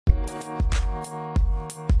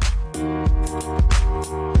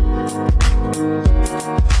What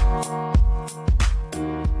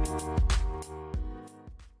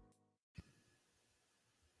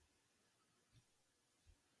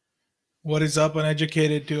is up,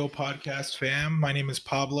 Uneducated Duo Podcast fam? My name is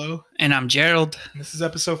Pablo. And I'm Gerald. And this is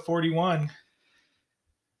episode 41.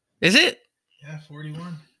 Is it? Yeah,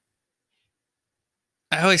 41.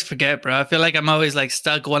 I always forget, bro. I feel like I'm always like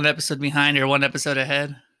stuck one episode behind or one episode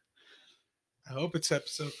ahead. I hope it's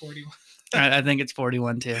episode 41. I think it's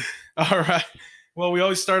 41 too. All right. Well, we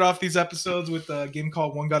always start off these episodes with a game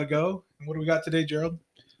called One Gotta Go. And what do we got today, Gerald?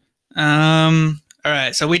 All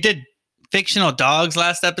right. So we did fictional dogs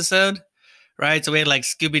last episode, right? So we had like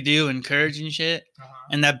Scooby-Doo and Courage and shit.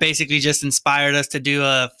 And that basically just inspired us to do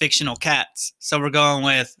fictional cats. So we're going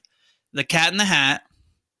with The Cat in the Hat,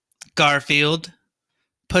 Garfield,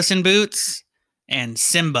 Puss in Boots, and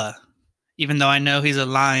Simba. Even though I know he's a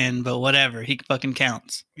lion, but whatever. He fucking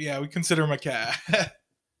counts. Yeah, we consider him a cat.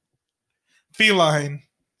 Feline.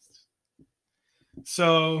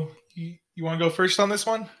 So, you want to go first on this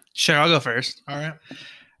one? Sure, I'll go first. All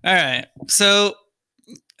right. So,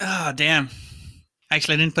 oh, damn.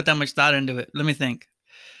 Actually, I didn't put that much thought into it. Let me think.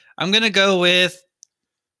 I'm going to go with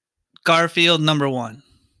Garfield number 1.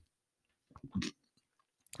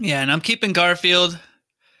 Yeah, and I'm keeping Garfield.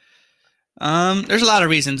 There's a lot of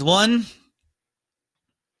reasons. One,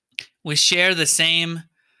 we share the same,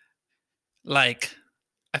 like,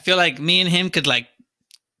 I feel like me and him could, like,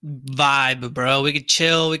 vibe, bro. We could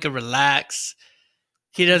chill. We could relax.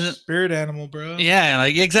 He doesn't... Spirit animal, bro. Yeah,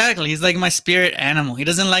 like, exactly. He's like my spirit animal. He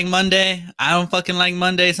doesn't like Monday. I don't fucking like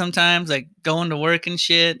Monday sometimes, like, going to work and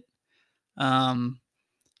shit.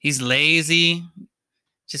 He's lazy.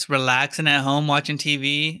 Just relaxing at home, watching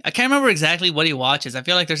TV. I can't remember exactly what he watches. I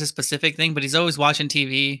feel like there's a specific thing, but he's always watching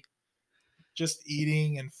TV. Just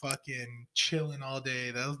eating and fucking chilling all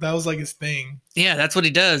day. That was like his thing. Yeah, that's what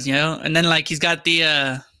he does, you know? And then, like, he's got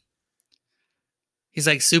the... he's,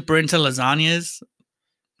 like, super into lasagnas.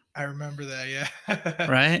 I remember that, yeah.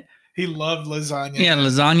 Right? He loved lasagna. Yeah,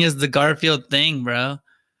 lasagna's the Garfield thing, bro.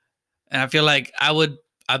 And I feel like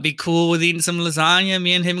I'd be cool with eating some lasagna.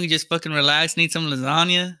 Me and him could just fucking relax and eat some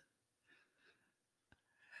lasagna.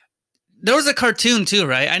 There was a cartoon too,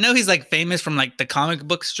 right? I know he's like famous from like the comic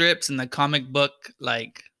book strips and the comic book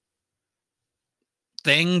like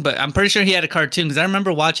thing, but I'm pretty sure he had a cartoon because I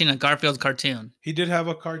remember watching a Garfield cartoon. He did have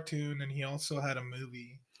a cartoon, and he also had a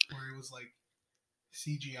movie where it was like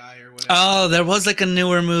CGI or whatever. Oh, there was like a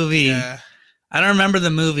newer movie. Yeah. I don't remember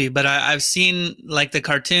the movie, but I've seen like the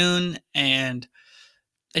cartoon, and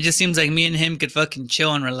it just seems like me and him could fucking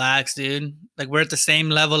chill and relax, dude. Like, we're at the same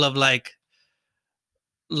level of, like,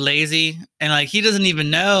 lazy. And, like, he doesn't even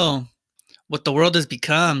know what the world has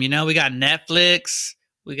become, you know? We got Netflix.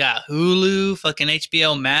 We got Hulu, fucking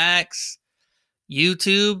HBO Max,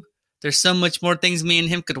 YouTube. There's so much more things me and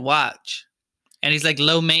him could watch. And he's, like,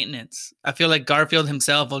 low maintenance. I feel like Garfield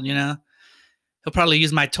himself will, you know? He'll probably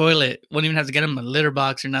use my toilet. Wouldn't even have to get him a litter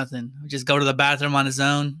box or nothing. He'll just go to the bathroom on his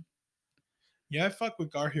own. Yeah, I fuck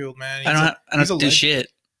with Garfield, man. I don't have to do shit.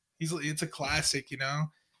 It's a classic, you know?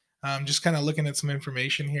 Just kind of looking at some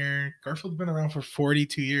information here. Garfield's been around for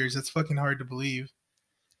 42 years. That's fucking hard to believe.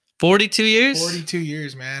 42 years? 42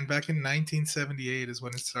 years, man. Back in 1978 is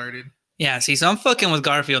when it started. Yeah, see, so I'm fucking with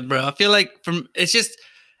Garfield, bro. I feel like it's just,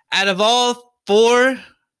 out of all 4,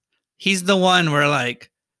 he's the one where, like,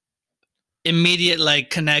 immediate,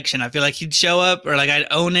 like, connection. I feel like he'd show up, or, like, I'd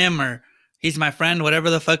own him, or he's my friend, whatever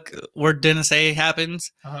the fuck we're gonna say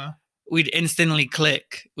happens. We'd instantly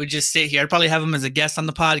click. We'd just sit here. I'd probably have him as a guest on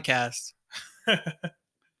the podcast.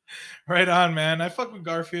 Right on, man. I fuck with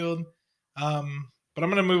Garfield. But I'm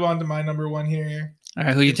going to move on to my number 1 here. All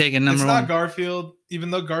right, who you taking number 1? It's not Garfield,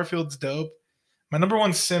 even though Garfield's dope. My number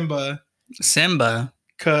 1's Simba. Simba?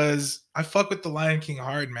 Because I fuck with the Lion King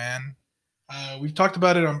hard, man. We've talked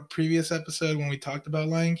about it on previous episode when we talked about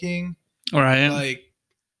Lion King. All right. Like,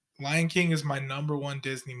 Lion King is my number 1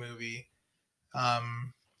 Disney movie.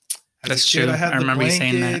 That's true. I remember you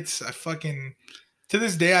saying that. I fucking, to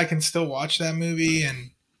this day, I can still watch that movie, and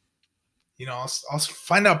you know, I'll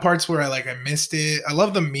find out parts where I missed it. I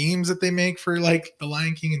love the memes that they make for like the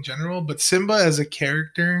Lion King in general, but Simba as a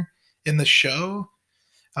character in the show,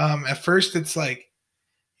 at first it's like,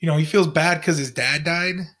 you know, he feels bad because his dad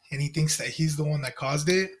died, and he thinks that he's the one that caused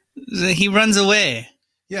it. He runs away.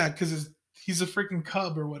 Yeah, because he's a freaking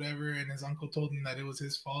cub or whatever, and his uncle told him that it was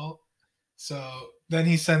his fault. So then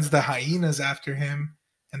he sends the hyenas after him,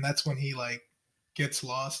 and that's when he like gets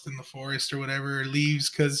lost in the forest or whatever, or leaves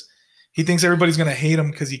because he thinks everybody's gonna hate him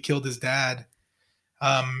because he killed his dad.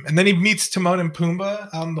 And then he meets Timon and Pumbaa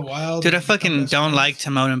out in the wild. Dude, I fucking don't like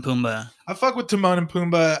Timon and Pumbaa. I fuck with Timon and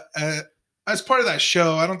Pumbaa as part of that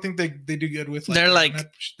show. I don't think they do good with like They're like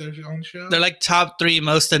their own they're show. like top 3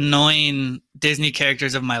 most annoying Disney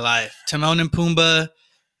characters of my life. Timon and Pumbaa,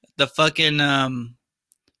 the fucking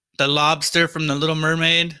the lobster from the Little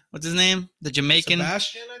Mermaid. What's his name? The Jamaican.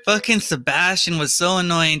 Sebastian, I think. Fucking Sebastian was so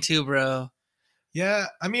annoying too, bro. Yeah,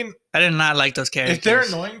 I mean, I did not like those if they're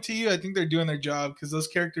characters. annoying to you, I think they're doing their job because those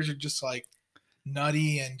characters are just like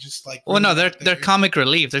nutty and just like. Well, Really no, out they're there. comic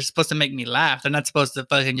relief. They're supposed to make me laugh. They're not supposed to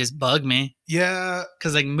fucking just bug me. Yeah,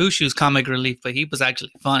 Because like Mushu's comic relief, but he was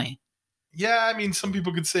actually funny. yeah. I mean, some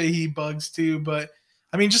people could say he bugs too, but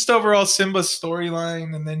I mean, just overall Simba's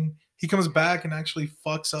storyline, and then he comes back and actually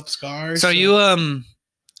fucks up Scar. So are you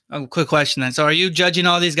a quick question then. So are you judging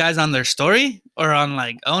all these guys on their story or on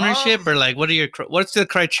like ownership or like what's the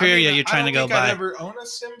criteria you're trying to go by? I don't think I'd ever own a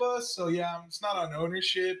Simba, so yeah, it's not on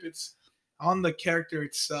ownership. It's on the character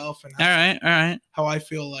itself and all right. how I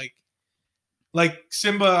feel like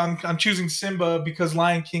Simba. I'm choosing Simba because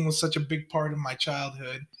Lion King was such a big part of my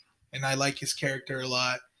childhood, and I like his character a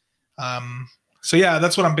lot. So yeah,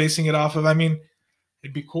 that's what I'm basing it off of. I mean,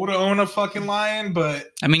 it'd be cool to own a fucking lion, but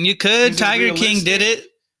I mean, you could. Tiger King did it.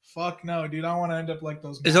 Fuck no, dude! I don't want to end up like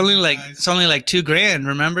those. It's only like $2,000.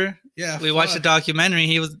 Remember? Yeah, we watched the documentary.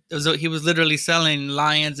 He was literally selling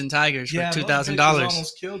lions and tigers for $2,000.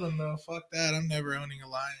 Almost killed him though. Fuck that! I'm never owning a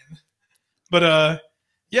lion. But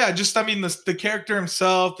yeah, just I mean the character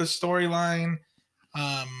himself, the storyline,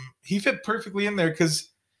 he fit perfectly in there because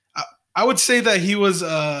I would say that he was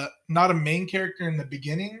not a main character in the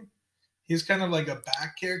beginning. He's kind of like a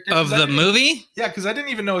back character of the movie. Yeah, because I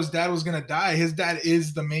didn't even know his dad was gonna die. His dad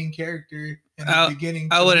is the main character in the beginning.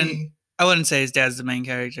 I wouldn't say his dad's the main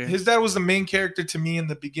character. His dad was the main character to me in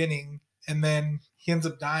the beginning, and then he ends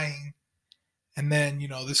up dying, and then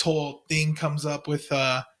this whole thing comes up with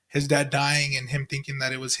his dad dying and him thinking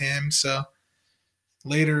that it was him. So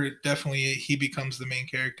later, definitely he becomes the main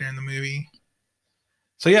character in the movie.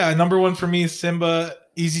 So yeah, number 1 for me is Simba.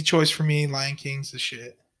 Easy choice for me. Lion King's the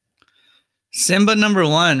shit. Simba number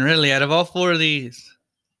 1, really, out of all 4 of these.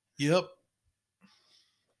 Yep.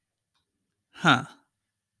 Huh.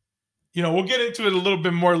 We'll get into it a little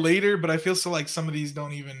bit more later, but I feel so like some of these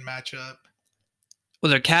don't even match up. Well,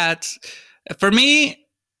 they're cats. For me,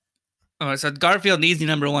 so Garfield easy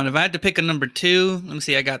number 1. If I had to pick a number 2, let me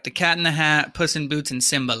see. I got the Cat in the Hat, Puss in Boots, and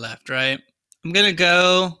Simba left, right? I'm going to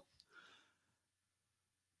go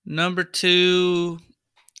number 2.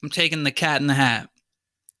 I'm taking the Cat in the Hat.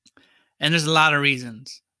 And there's a lot of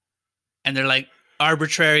reasons. And they're like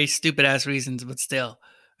arbitrary, stupid ass reasons, but still.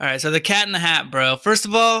 All right, so the Cat in the Hat, bro. First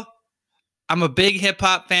of all, I'm a big hip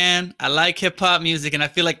hop fan. I like hip hop music, and I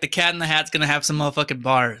feel like the Cat in the Hat's gonna have some motherfucking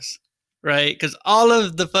bars, right? Because all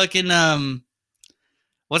of the fucking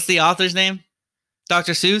what's the author's name?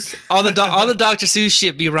 Dr. Seuss. All the Dr. Seuss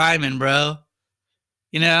shit be rhyming, bro.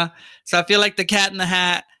 So I feel like the Cat in the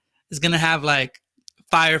Hat is gonna have like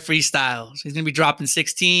fire freestyles. He's gonna be dropping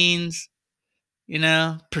 16s.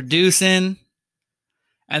 Producing.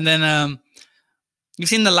 And then you've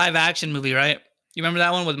seen the live action movie, right? You remember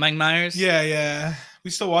that one with Mike Myers? Yeah.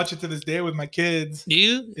 We still watch it to this day with my kids. Do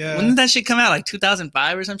you? Yeah. When did that shit come out? Like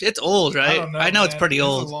 2005 or something? It's old, right? I don't know. I know, man. It's pretty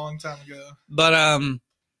old. It's a long time ago. But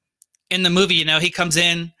in the movie, he comes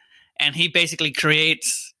in and he basically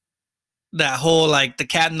creates that whole like the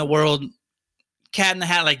Cat in the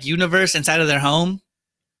Hat like universe inside of their home.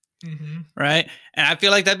 Mm-hmm. Right? And I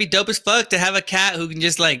feel like that'd be dope as fuck to have a cat who can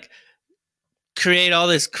just like create all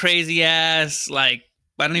this crazy ass, like,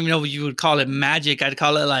 I don't even know what you would call it, magic. I'd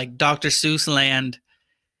call it like Dr. Seuss land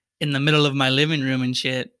in the middle of my living room and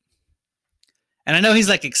shit. And I know he's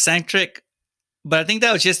like eccentric, but I think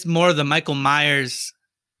that was just more of the Michael Myers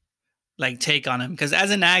like take on him. Because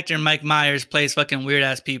as an actor, Mike Myers plays fucking weird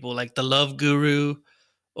ass people, like the Love Guru,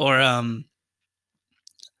 or the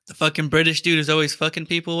fucking British dude who's always fucking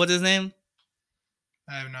people. What's his name?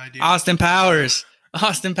 I have no idea. Austin Powers.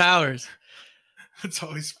 It's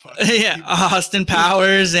always fun. Yeah, Austin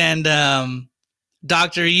Powers and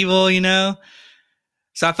Dr. Evil,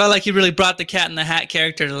 So I felt like he really brought the Cat in the Hat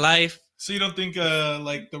character to life. So you don't think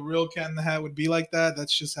like the real Cat in the Hat would be like that?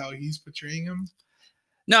 That's just how he's portraying him?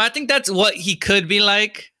 No, I think that's what he could be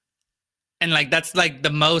like. And like that's like the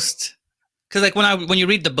most, because like when you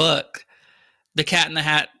read the book, the Cat in the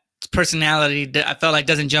Hat personality, I felt like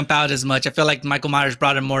doesn't jump out as much. I feel like Michael Myers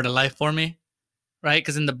brought him more to life for me, right?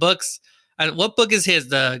 Because in the books, what book is his?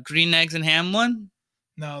 The Green Eggs and Ham one?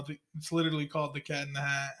 No, it's literally called The Cat in the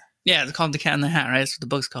Hat. Yeah, it's called The Cat in the Hat, right? That's what the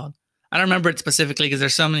book's called. I don't remember it specifically because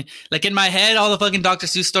there's so many. Like in my head, all the fucking Dr.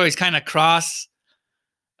 Seuss stories kind of cross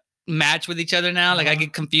match with each other now. Like I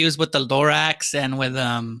get confused with the Lorax and with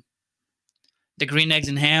the green eggs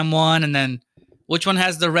and ham one, and then which one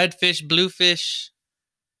has the red fish, blue fish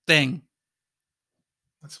thing?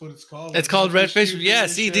 That's what it's called. It's Like called red fish. two Yeah,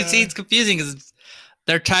 fish. see, it's confusing because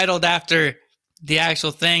they're titled after the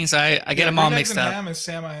actual thing, so I get them all green eggs mixed and up. ham is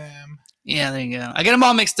Sam I Am. Yeah, there you go. I get them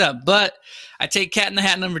all mixed up, but I take Cat in the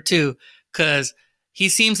Hat number 2 because he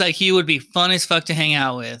seems like he would be fun as fuck to hang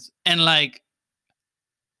out with, and like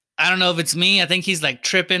I don't know if it's me. I think he's like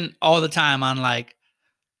tripping all the time on like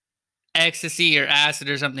ecstasy or acid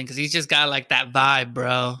or something because he's just got like that vibe,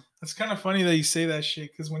 bro. It's kind of funny that you say that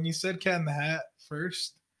shit because when you said Cat in the Hat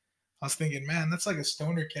first, I was thinking, man, that's like a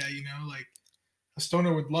stoner cat, you know? Like a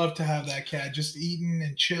stoner would love to have that cat just eating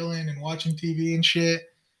and chilling and watching TV and shit.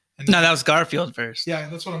 And no, that was Garfield first. Yeah,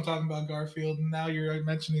 that's what I'm talking about, Garfield. And now you're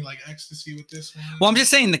mentioning like ecstasy with this one. Well, I'm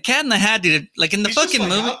just saying the Cat in the Hat, dude. Like in the He's fucking just,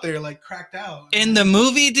 like, movie, out there like cracked out. In the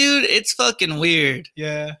movie, dude, it's fucking weird.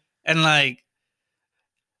 Yeah, and like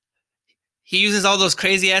he uses all those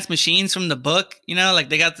crazy ass machines from the book. You know, like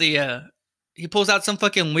they got the he pulls out some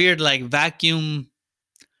fucking weird like vacuum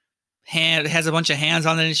hand. It has a bunch of hands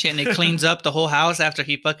on it and shit, and it cleans up the whole house after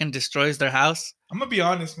he fucking destroys their house. I'm gonna be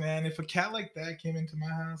honest, man. If a cat like that came into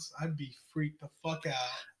my house, I'd be freaked the fuck out.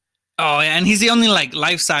 Oh, and he's the only like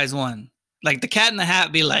life size one. Like the Cat in the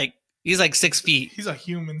Hat be like he's like 6 feet. He's a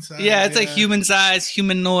human size. Yeah, it's a human size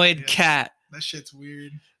humanoid cat. That shit's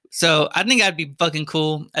weird. So I think I'd be fucking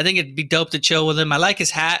cool. I think it'd be dope to chill with him. I like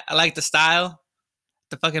his hat. I like the style.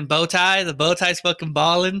 The fucking bow tie. The bow tie's fucking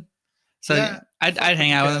balling. So yeah, I'd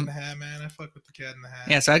hang out with him. Cat in the Hat, man. I fuck with the Cat in the Hat.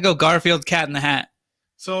 Yeah, so I'd go Garfield, Cat in the Hat.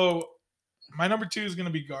 So my number 2 is gonna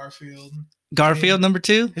be Garfield. Garfield, number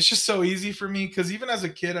 2? It's just so easy for me because even as a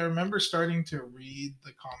kid, I remember starting to read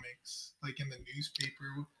the comics like in the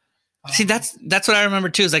newspaper. See, that's what I remember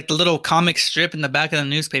too. Is like the little comic strip in the back of the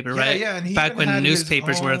newspaper, right? Yeah, and back when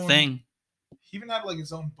newspapers were a thing. He even had like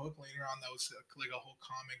his own book later on that was like a whole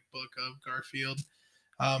comic book of Garfield,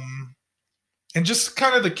 and just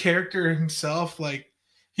kind of the character himself. Like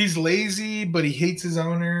he's lazy, but he hates his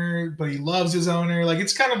owner, but he loves his owner. Like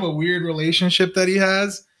it's kind of a weird relationship that he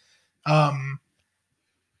has. And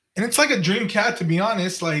it's like a dream cat, to be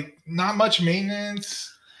honest. Like not much maintenance.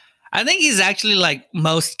 I think he's actually like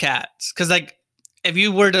most cats, because like if you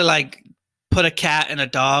were to like put a cat and a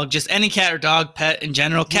dog, just any cat or dog pet in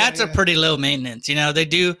general, cats are pretty low maintenance. You know, they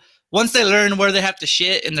do once they learn where they have to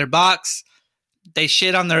shit in their box, they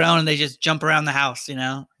shit on their own and they just jump around the house. You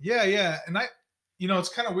know. Yeah, and it's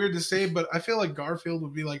kind of weird to say, but I feel like Garfield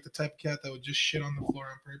would be like the type of cat that would just shit on the floor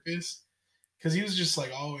on purpose, because he was just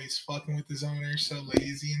like always fucking with his owner, so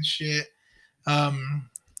lazy and shit.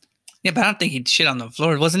 Yeah, but I don't think he'd shit on the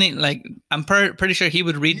floor. Wasn't he? Like, I'm pretty sure he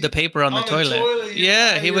would read the paper on the toilet.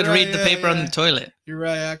 Yeah, he would read the paper on the toilet. You're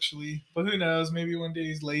right, actually. But who knows? Maybe one day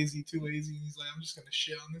he's lazy, too lazy, and he's like, I'm just going to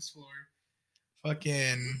shit on this floor.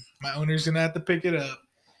 Fucking, my owner's going to have to pick it up.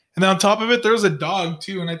 And then on top of it, there was a dog,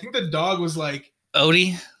 too. And I think the dog was like...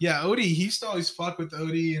 Odie? Yeah, Odie. He used to always fuck with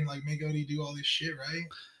Odie and like make Odie do all this shit,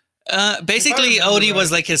 right? Basically, Odie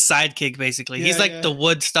was like his sidekick, basically. Yeah, he's like the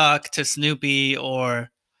Woodstock to Snoopy, or...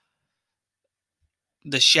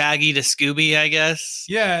 the Shaggy to Scooby, I guess.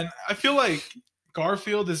 Yeah, and I feel like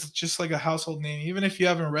Garfield is just like a household name. Even if you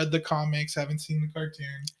haven't read the comics, haven't seen the cartoon,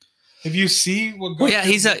 if you see what Garfield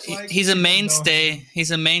he's a mainstay. He's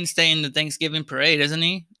a mainstay in the Thanksgiving parade, isn't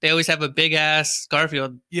he? They always have a big ass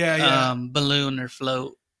Garfield balloon or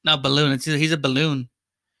float. Not balloon. He's a balloon.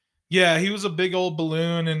 Yeah, he was a big old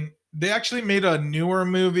balloon, and they actually made a newer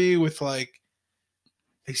movie with like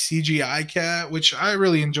a CGI cat, which I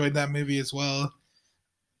really enjoyed that movie as well.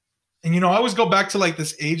 And, I always go back to, like,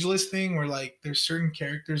 this ageless thing where, like, there's certain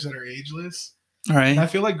characters that are ageless. All right. And I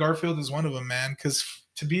feel like Garfield is one of them, man, because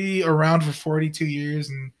to be around for 42 years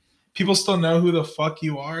and people still know who the fuck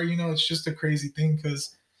you are, it's just a crazy thing.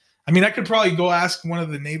 Because, I mean, I could probably go ask one of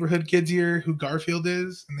the neighborhood kids here who Garfield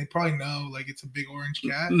is, and they probably know, like, it's a big orange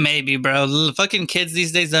cat. Maybe, bro. The fucking kids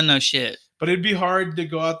these days don't know shit. But it'd be hard to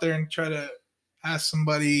go out there and try to ask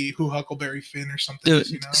somebody who Huckleberry Finn or something Dude,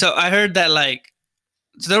 is, So I heard that, like,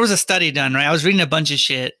 so there was a study done, right? I was reading a bunch of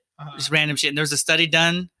shit, just random shit. And there was a study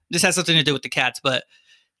done. This has something to do with the cats, but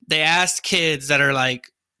they asked kids that are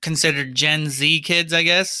like considered Gen Z kids, I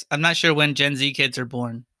guess. I'm not sure when Gen Z kids are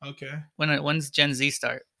born. Okay. When's Gen Z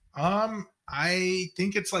start? I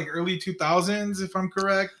think it's like early 2000s, if I'm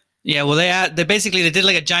correct. Yeah, well, they did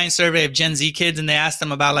like a giant survey of Gen Z kids, and they asked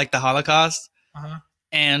them about like the Holocaust.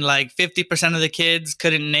 And like 50% of the kids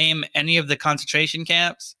couldn't name any of the concentration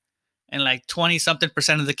camps. And like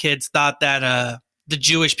 20-something% of the kids thought that the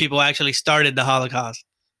Jewish people actually started the Holocaust.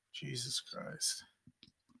 Jesus Christ.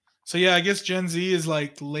 So yeah, I guess Gen Z is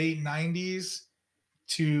like late 90s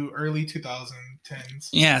to early 2010s.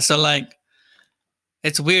 Yeah, so like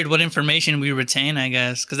it's weird what information we retain, I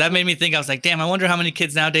guess, because that made me think. I was like, damn, I wonder how many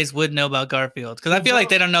kids nowadays would know about Garfield, because I feel like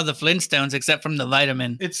they don't know the Flintstones except from the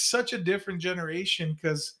Vitamin. It's such a different generation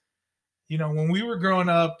because, you know, when we were growing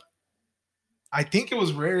up, I think it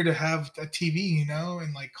was rare to have a TV, you know,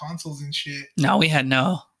 and like consoles and shit. No, we had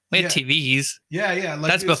TVs. Yeah. Like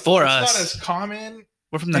that's before us. It's not as common.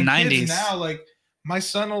 We're from the 90s. Kids now, like my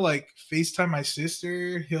son will like FaceTime my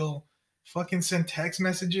sister. He'll fucking send text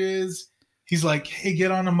messages. He's like, hey,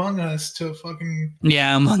 get on Among Us to fucking...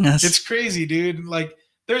 Yeah, Among Us. It's crazy, dude. Like,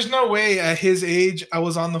 there's no way at his age I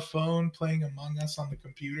was on the phone playing Among Us on the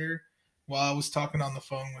computer while I was talking on the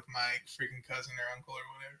phone with my freaking cousin or uncle or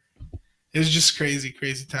whatever. It was just crazy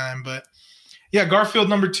time. But yeah, Garfield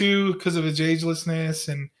number 2 because of his agelessness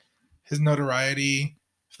and his notoriety,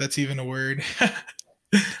 if that's even a word.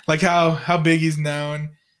 Like how big he's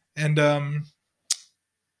known. And I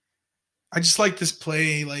just like this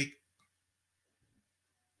play, like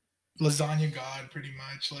lasagna god, pretty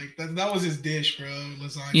much. Like that was his dish, bro.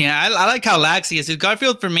 Lasagna. Yeah, I like how lax he is.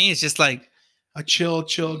 Garfield for me is just like a chill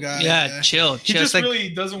guy. Yeah, chill. He just like, really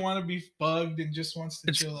doesn't want to be bugged and just wants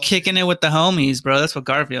to chill. Kicking it with the homies, bro. That's what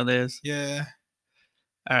Garfield is. Yeah.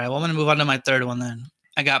 All right, well, I'm gonna move on to my third one then.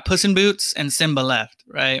 I got Puss in Boots and Simba left,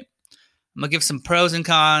 right? I'm gonna give some pros and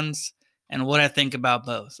cons and what I think about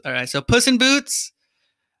both. All right, so Puss in Boots,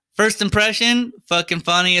 first impression, fucking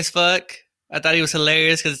funny as fuck. I thought he was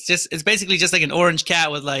hilarious because it's basically just like an orange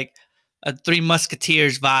cat with like a Three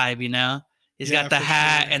Musketeers vibe, you know? He's got the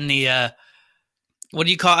hat and the what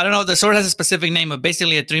do you call? I don't know. The sword has a specific name, but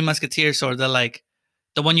basically a Three Musketeer sword. The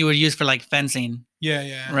one you would use for like fencing.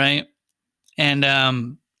 Yeah. Right. And I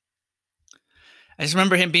just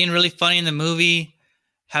remember him being really funny in the movie.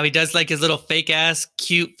 How he does like his little fake ass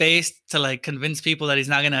cute face to like convince people that he's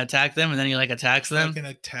not gonna attack them, and then he like attacks them. Fucking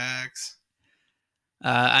attacks.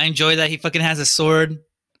 I enjoy that he fucking has a sword.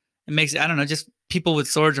 It makes, I don't know, just people with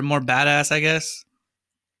swords are more badass, I guess.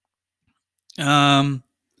 And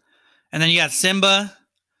then you got Simba.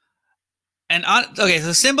 And okay,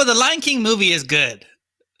 so Simba, the Lion King movie is good.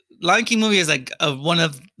 Lion King movie is like one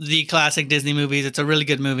of the classic Disney movies. It's a really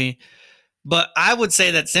good movie. But I would say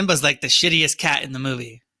that Simba's like the shittiest cat in the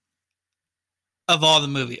movie. Of all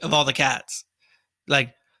the cats.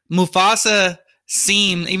 Like Mufasa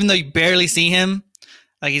even though you barely see him,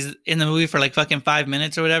 like he's in the movie for like fucking 5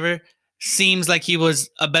 minutes or whatever, seems like he was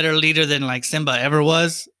a better leader than like Simba ever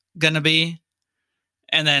was gonna be.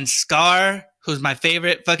 And then Scar, who's my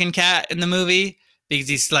favorite fucking cat in the movie, because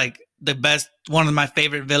he's like the best, one of my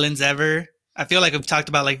favorite villains ever. I feel like I've talked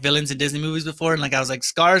about like villains in Disney movies before, and like I was like,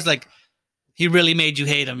 Scar's like, he really made you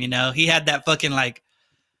hate him, you know? He had that fucking like,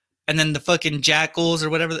 and then the fucking jackals or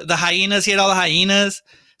whatever, the hyenas, he had all the hyenas.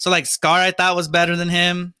 So like Scar I thought was better than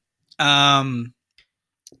him.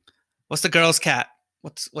 What's the girl's cat?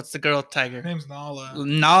 What's the girl tiger? Her name's Nala.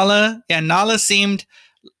 Nala? Yeah, Nala seemed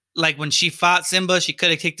like when she fought Simba, she could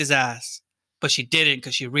have kicked his ass. But she didn't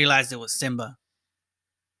because she realized it was Simba.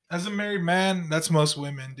 As a married man, that's most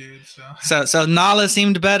women, dude. So Nala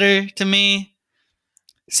seemed better to me.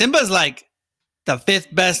 Simba's like the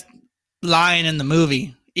 5th best lion in the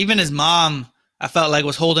movie. Even his mom, I felt like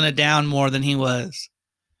was holding it down more than he was.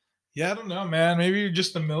 Yeah, I don't know, man. Maybe you're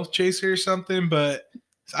just a MILF chaser or something, but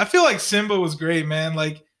I feel like Simba was great, man.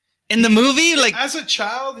 Like in the movie, like as a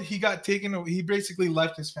child, he got taken away. He basically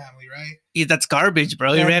left his family, right? Yeah, that's garbage,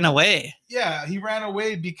 bro. He ran away. Yeah, he ran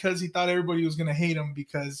away because he thought everybody was gonna hate him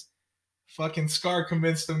because fucking Scar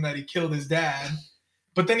convinced him that he killed his dad.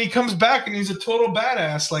 But then he comes back and he's a total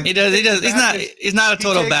badass. Like he does. He's not a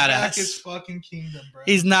total badass. Back his fucking kingdom, bro.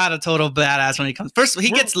 He's not a total badass when he comes. First, he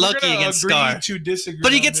gets lucky against Scar.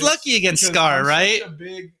 But he gets lucky against Scar, right?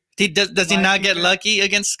 Does he not get lucky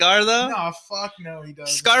against Scar though? No, fuck no, he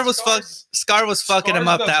doesn't. Scar was fucking him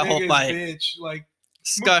up that whole fight. Bitch. Like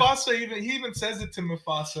Mufasa, he even says it to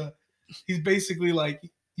Mufasa. He's basically like,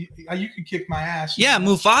 you could kick my ass. Yeah,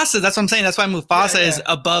 know? Mufasa. That's what I'm saying. That's why Mufasa is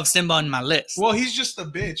above Simba on my list. Well, he's just a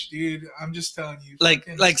bitch, dude. I'm just telling you. Like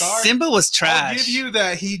Scar, Simba was trash. I'll give you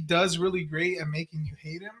that he does really great at making you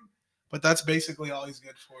hate him, but that's basically all he's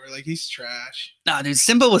good for. Like he's trash. Nah, dude,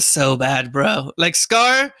 Simba was so bad, bro. Like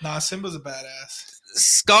Scar. Nah, Simba's a badass.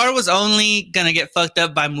 Scar was only gonna get fucked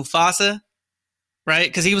up by Mufasa. Right?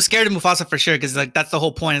 Because he was scared of Mufasa for sure. Because like that's the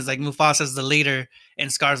whole point. Is like Mufasa's the leader,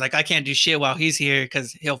 and Scar's like, I can't do shit while he's here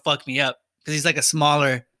because he'll fuck me up. Because he's like a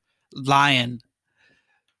smaller lion,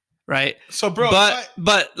 right? So, bro,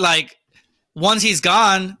 but like once he's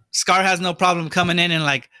gone, Scar has no problem coming in and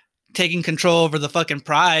like taking control over the fucking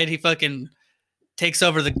pride. He fucking takes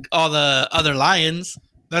over all the other lions.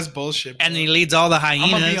 That's bullshit, bro. And he leads all the I'm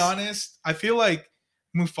gonna be hyenas. honest. I feel like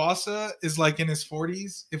Mufasa is like in his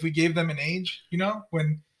 40s if we gave them an age. You know,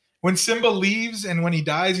 when Simba leaves and when he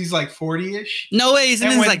dies, he's like 40ish. No way, he's in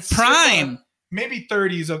And his when like prime. Simba, maybe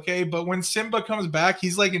 30s, okay, but when Simba comes back,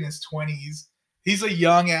 he's like in his 20s. He's a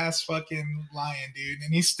young ass fucking lion, dude,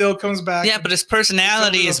 and he still comes back. Yeah, but his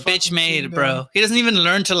personality is bitch made, bro. He doesn't even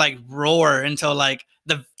learn to like roar until like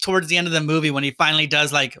towards the end of the movie when he finally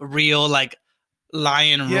does like real like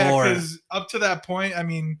lion roar. Yeah, because up to that point, I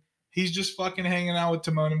mean, he's just fucking hanging out with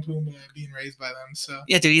Timon and Pumbaa, being raised by them. So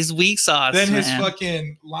yeah, dude, he's weak sauce. Then his man.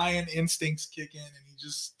 fucking lion instincts kick in, and he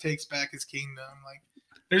just takes back his kingdom. Like,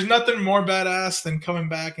 there's nothing more badass than coming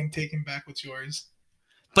back and taking back what's yours.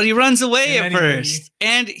 But he runs away at first,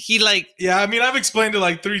 and he like. Yeah, I mean, I've explained it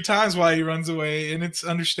like 3 times why he runs away, and it's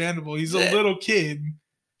understandable. He's a little kid.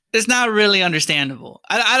 It's not really understandable.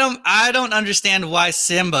 I don't understand why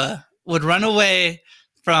Simba would run away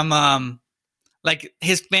from like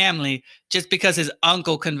his family just because his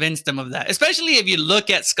uncle convinced him of that. Especially if you look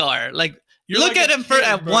at Scar, like look at him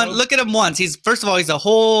look at him once. He's first of all he's a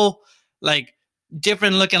whole like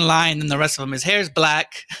different looking lion than the rest of them. His hair's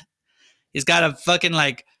black. He's got a fucking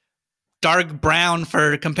like dark brown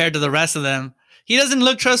fur compared to the rest of them. He doesn't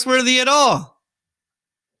look trustworthy at all.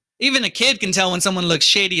 Even a kid can tell when someone looks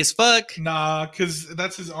shady as fuck. Nah, because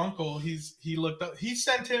that's his uncle. He looked up. He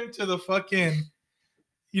sent him to the fucking,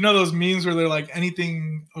 you know, those memes where they're like,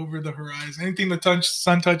 anything over the horizon, anything the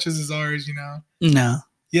sun touches is ours, you know? No.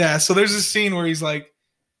 Yeah, so there's this scene where he's like,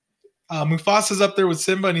 Mufasa's up there with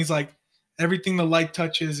Simba, and he's like, everything the light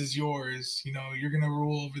touches is yours. You know, you're going to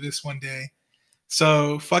rule over this one day.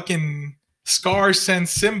 So fucking Scar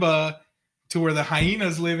sends Simba to where the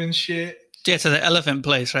hyenas live and shit. Yeah, to the elephant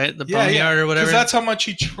place, right? The boneyard or whatever. Because that's how much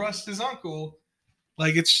he trusts his uncle.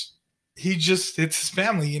 Like, it's his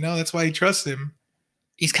family, you know? That's why he trusts him.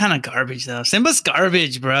 He's kind of garbage, though. Simba's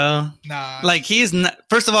garbage, bro. Nah. Like, he's not,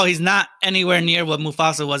 first of all, he's not anywhere near what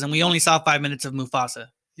Mufasa was, and we only saw 5 minutes of Mufasa.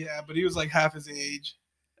 Yeah, but he was like half his age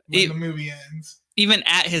when the movie ends. Even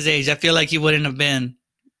at his age, I feel like he wouldn't have been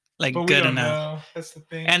like but good enough. Know. That's the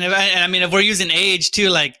thing. And I mean, if we're using age too,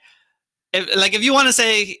 like if you want to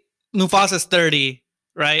say Mufasa's 30,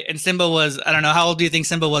 right? And Simba was, I don't know, how old do you think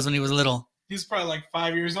Simba was when he was little? He's probably like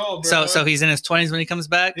 5 years old, bro. So he's in his 20s when he comes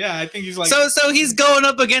back? Yeah, I think he's like... So he's going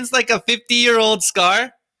up against like a 50-year-old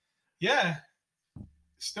Scar? Yeah.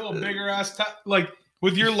 Still a bigger ass... like,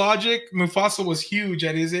 with your logic, Mufasa was huge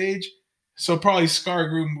at his age, so probably Scar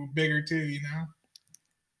grew bigger too, you know?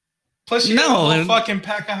 Plus, you got a fucking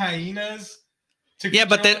pack of hyenas to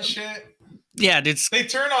control shit. Yeah, dude. They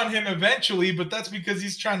turn on him eventually, but that's because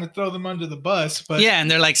he's trying to throw them under the bus. But yeah,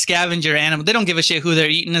 and they're like scavenger animals. They don't give a shit who they're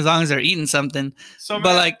eating as long as they're eating something. So,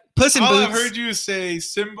 but like Puss in Boots. I've heard you say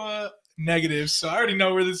Simba negative, so I already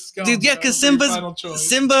know where this is going. Dude, yeah, because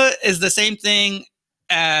Simba is the same thing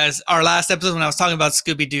as our last episode when I was talking about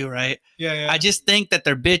Scooby-Doo, right? Yeah. I just think that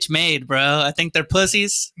they're bitch made, bro. I think they're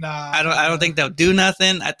pussies. Nah, I don't think they'll do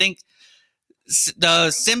nothing. I think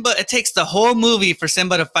the Simba. It takes the whole movie for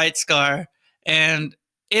Simba to fight Scar, and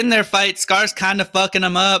in their fight, Scar's kind of fucking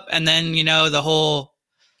him up, and then you know the whole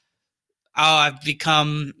I've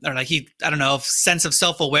become, or like I don't know, sense of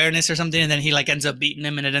self-awareness or something, and then he like ends up beating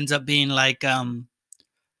him, and it ends up being like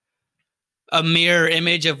a mirror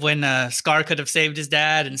image of when Scar could have saved his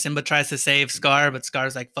dad, and Simba tries to save Scar, but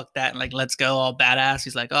Scar's like, fuck that, and like, let's go, all badass.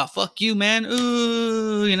 He's like, oh, fuck you, man.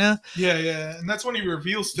 Ooh, you know? Yeah. And that's when he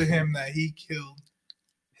reveals to him that he killed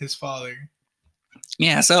his father.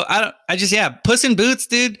 Yeah, so Puss in Boots,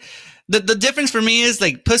 dude. The difference for me is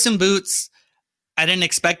like Puss in Boots, I didn't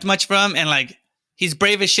expect much from, and like he's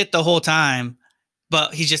brave as shit the whole time,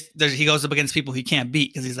 but he goes up against people he can't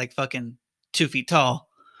beat because he's like fucking 2 feet tall.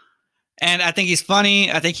 And I think he's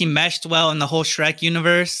funny. I think he meshed well in the whole Shrek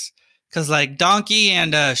universe. Because, like, Donkey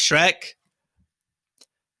and Shrek,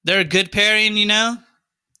 they're a good pairing, you know?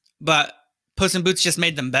 But Puss in Boots just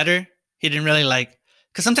made them better. He didn't really, like...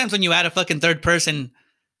 Because sometimes when you add a fucking third person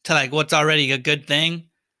to, like, what's already a good thing,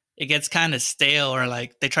 it gets kind of stale. Or,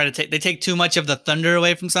 like, they take too much of the thunder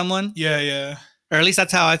away from someone. Yeah. Or at least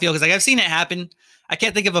that's how I feel. Because, like, I've seen it happen. I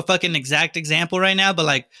can't think of a fucking exact example right now. But,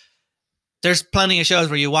 like... There's plenty of shows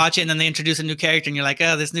where you watch it and then they introduce a new character and you're like,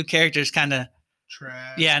 oh, this new character is kind of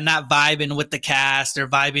trash. Yeah, not vibing with the cast or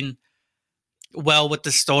vibing well with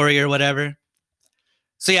the story or whatever.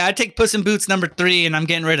 So yeah, I take Puss in Boots number 3 and I'm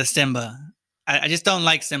getting rid of Simba. I just don't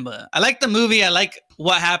like Simba. I like the movie. I like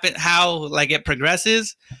what happened, how like it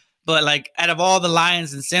progresses. But like out of all the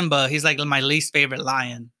lions in Simba, he's like my least favorite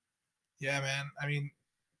lion. Yeah, man. I mean,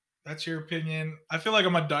 That's your opinion. I feel like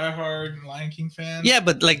I'm a diehard Lion King fan. Yeah,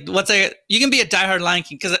 but like, you can be a diehard Lion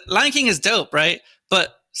King because Lion King is dope, right?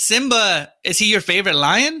 But Simba, is he your favorite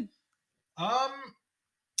lion? Um,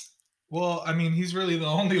 well, I mean, he's really the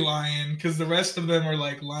only lion because the rest of them are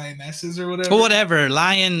like lionesses or whatever. Well, whatever.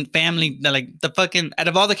 Lion family, like the fucking, out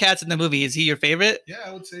of all the cats in the movie, is he your favorite? Yeah,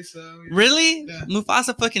 I would say so. Yeah. Really? Yeah.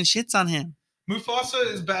 Mufasa fucking shits on him. Mufasa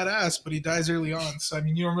is badass, but he dies early on. So, I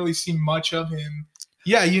mean, you don't really see much of him.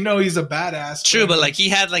 Yeah, you know he's a badass. True, but like he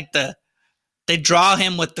had like they draw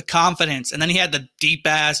him with the confidence, and then he had the deep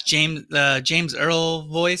ass James Earl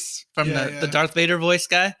voice from the Darth Vader voice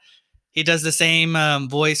guy. He does the same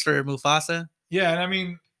voice for Mufasa. Yeah, and I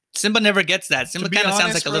mean, Simba never gets that. Simba kind of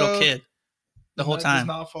sounds like a little kid the whole time. Does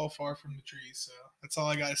not fall far from the tree. So that's all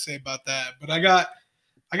I gotta say about that. But I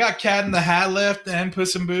got Cat in the Hat left and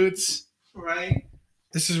Puss in Boots. Right.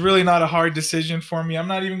 This is really not a hard decision for me. I'm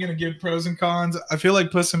not even gonna give pros and cons. I feel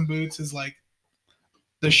like Puss in Boots is like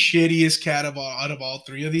the shittiest cat out of all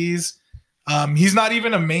three of these. He's not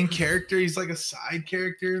even a main character. He's like a side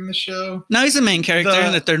character in the show. No, he's a main character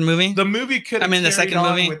in the third movie. The movie could have the second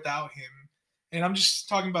movie without him. And I'm just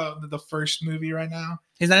talking about the first movie right now.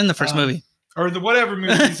 He's not in the first movie. Or the whatever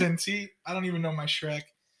movie he's in. See, I don't even know my Shrek.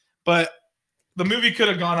 But the movie could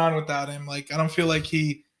have gone on without him. Like, I don't feel like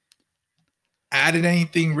he added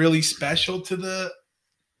anything really special to the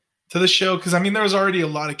show. Because, I mean, there was already a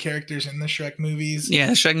lot of characters in the Shrek movies. Yeah,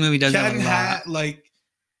 the Shrek movie does have a lot. Hat, like,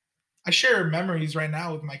 I share memories right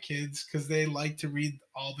now with my kids because they like to read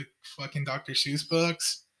all the fucking Dr. Seuss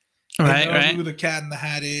books. They know who the Cat in the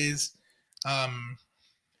Hat is.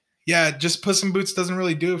 Yeah, just Puss in Boots doesn't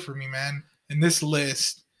really do it for me, man. In this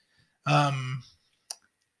list, I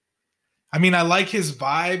mean, I like his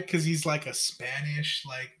vibe because he's like a Spanish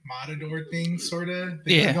like matador thing, sort of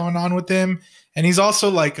going on with him, and he's also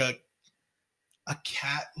like a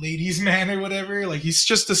cat ladies man or whatever. Like he's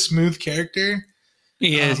just a smooth character.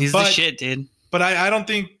 He is. He's the shit, dude. But I don't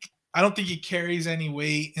think he carries any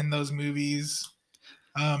weight in those movies.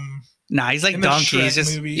 Nah, he's like Donkey.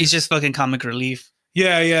 He's just fucking comic relief.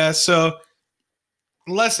 Yeah. So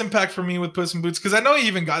less impact for me with Puss in Boots because I know he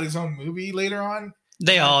even got his own movie later on.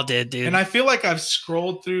 They all did, dude. And I feel like I've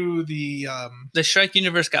scrolled through the Shrek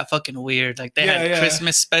universe got fucking weird. Like they had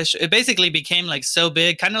Christmas special. It basically became like so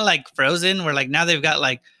big, kind of like Frozen, where like now they've got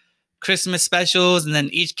like Christmas specials, and then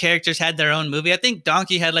each character's had their own movie. I think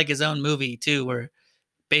Donkey had like his own movie too, where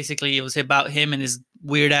basically it was about him and his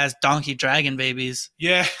weird ass donkey dragon babies.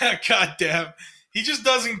 Yeah, goddamn. He just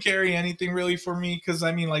doesn't carry anything really for me because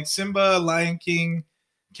I mean, like Simba, Lion King,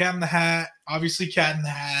 Cat in the Hat, obviously Cat in the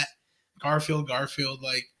Hat, Garfield,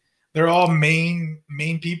 like they're all main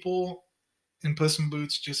people. And Puss in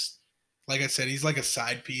Boots, just like I said, he's like a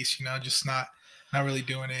side piece, you know, just not really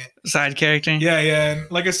doing it. Side character. Yeah.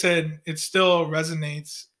 And like I said, it still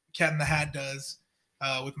resonates. Cat in the Hat does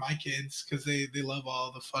with my kids because they love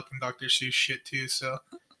all the fucking Dr. Seuss shit too. So.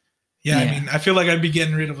 Yeah, I mean, I feel like I'd be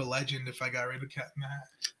getting rid of a legend if I got rid of Cat in the Hat.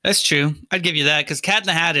 That's true. I'd give you that because Cat in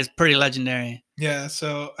the Hat is pretty legendary. Yeah,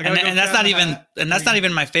 so that's not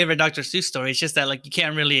even my favorite Dr. Seuss story. It's just that like you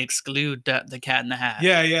can't really exclude the Cat in the Hat.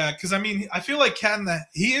 Yeah, because I mean, I feel like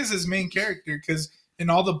he is his main character because in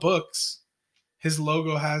all the books, his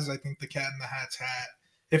logo has I think the Cat in the Hat's hat,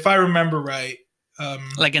 if I remember right.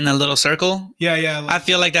 Like in the little circle? Yeah. Like I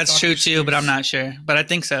feel like that's Dr. true too, but I'm not sure. But I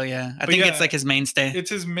think so, yeah. I think it's like his mainstay.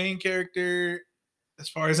 It's his main character as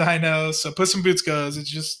far as I know. So Puss in Boots goes. It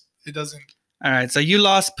doesn't. All right. So you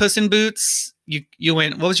lost Puss in Boots. You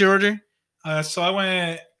went, what was your order? So I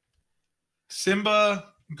went Simba,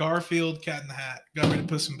 Garfield, Cat in the Hat. Got rid of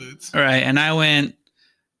Puss in Boots. All right. And I went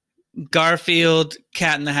Garfield,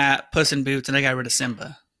 Cat in the Hat, Puss in Boots, and I got rid of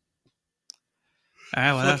Simba. All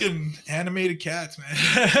right, well, fucking animated cats,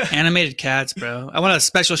 man. Animated cats, bro. I want a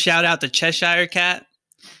special shout out to Cheshire Cat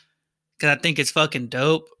because I think it's fucking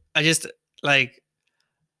dope. I'm just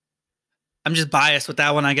biased with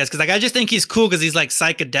that one, I guess, because like I just think he's cool because he's like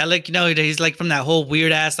psychedelic, you know. He's like from that whole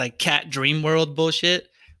weird ass like cat dream world bullshit.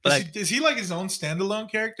 But is he like his own standalone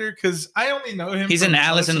character? Because I only know him. He's in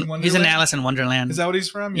Alice in Wonderland. Is that what he's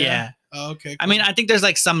from? Yeah. Oh, okay. Cool. I mean, I think there's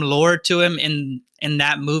like some lore to him in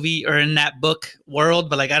that movie or in that book world,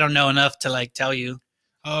 but like I don't know enough to like tell you.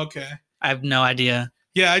 Oh, okay. I have no idea.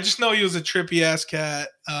 Yeah, I just know he was a trippy ass cat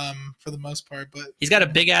for the most part, but he's got a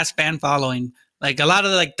big ass fan following. Like a lot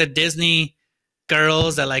of like the Disney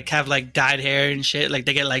girls that like have like dyed hair and shit, like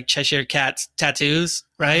they get like Cheshire Cats tattoos,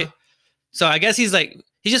 right? Uh-huh. So I guess he's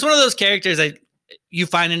just one of those characters that you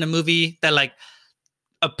find in a movie that like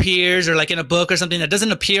appears or like in a book or something that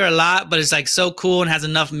doesn't appear a lot, but it's like so cool and has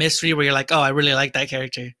enough mystery where you're like, oh, I really like that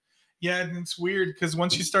character. Yeah, and it's weird because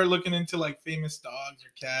once you start looking into like famous dogs or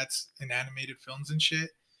cats in animated films and shit,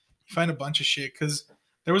 you find a bunch of shit. Because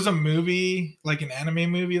there was a movie, like an anime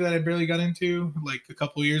movie that I barely got into, like a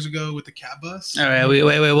couple years ago with the cat bus. All right, wait,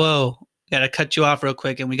 whoa. Gotta cut you off real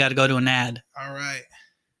quick, and we gotta go to an ad. All right.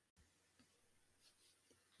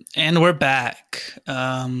 And we're back.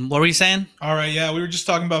 What were you saying? All right, yeah, we were just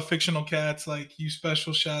talking about fictional cats. Like you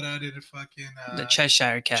special shout outed a fucking The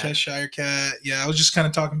Cheshire Cat. Cheshire Cat. Yeah, I was just kind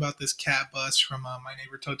of talking about this cat bus from My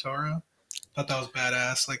Neighbor Totoro. Thought that was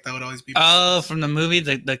badass. Like that would always be. Oh, badass. from the movie,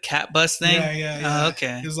 the cat bus thing. Yeah. Oh,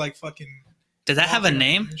 okay. It was like fucking. Did that have a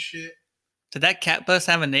name? Shit. Did that cat bus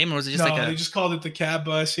have a name, or was it just they just called it the cat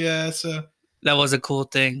bus. Yeah, so. That was a cool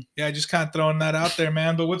thing. Yeah, just kind of throwing that out there,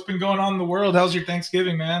 man. But what's been going on in the world? How's your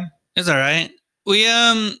Thanksgiving, man? It's all right. We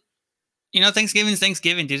Thanksgiving's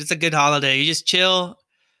Thanksgiving, dude. It's a good holiday. You just chill,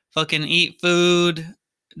 fucking eat food.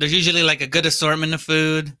 There's usually like a good assortment of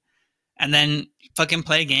food, and then fucking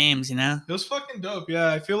play games. You know. It was fucking dope.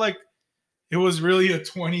 Yeah, I feel like it was really a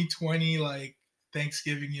 2020 like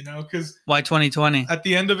Thanksgiving. You know, because why 2020? At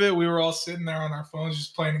the end of it, we were all sitting there on our phones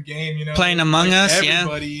just playing a game. You know, playing Among Us.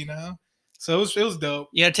 Everybody, you know. So it was dope.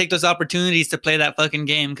 You gotta take those opportunities to play that fucking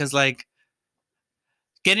game because like.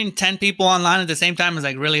 Getting 10 people online at the same time is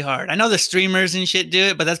like really hard. I know the streamers and shit do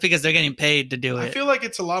it, but that's because they're getting paid to do it. I feel like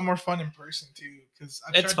it's a lot more fun in person too, because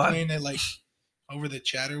I've tried fun. playing it like over the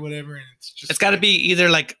chat or whatever, and it's got to be either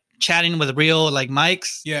like chatting with real like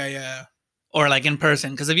mics, yeah, or like in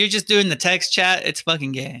person. Because if you're just doing the text chat, it's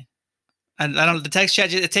fucking gay. And I don't. The text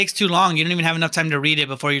chat it takes too long. You don't even have enough time to read it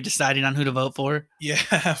before you're deciding on who to vote for. Yeah,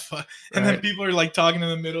 and then people are like talking in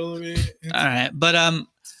the middle of it. All right, but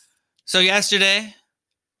so yesterday.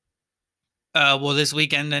 This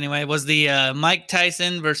weekend anyway, was the Mike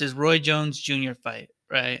Tyson versus Roy Jones Jr. fight,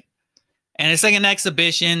 right? And it's like an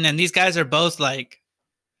exhibition, and these guys are both like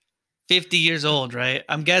 50 years old, right?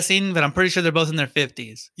 I'm guessing, but I'm pretty sure they're both in their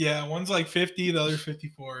 50s. Yeah, one's like 50, the other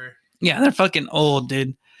 54. Yeah, they're fucking old,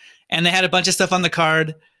 dude. And they had a bunch of stuff on the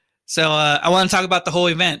card. So I want to talk about the whole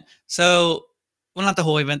event. So, well, not the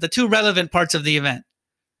whole event, the two relevant parts of the event.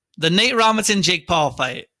 The Nate Robinson Jake Paul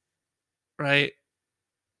fight, right?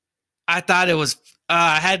 I thought it was.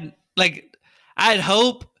 I had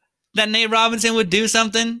hope that Nate Robinson would do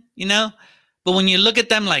something, you know. But when you look at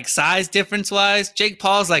them like size difference wise, Jake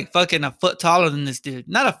Paul's like fucking a foot taller than this dude.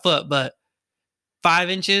 Not a foot, but 5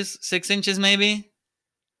 inches, 6 inches maybe.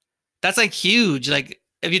 That's like huge. Like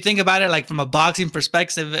if you think about it, like from a boxing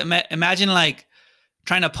perspective, imagine like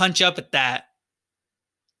trying to punch up at that.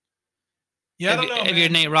 Yeah, I don't know. If you're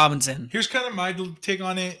Nate Robinson, here's kind of my take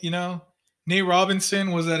on it. You know. Nate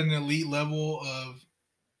Robinson was at an elite level of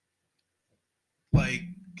like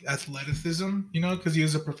athleticism, you know, because he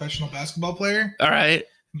was a professional basketball player. All right.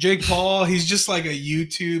 Jake Paul, he's just like a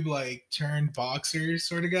YouTube like turned boxer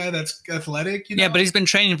sort of guy that's athletic, you know. Yeah, but he's been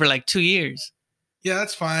training for like 2 years. Yeah,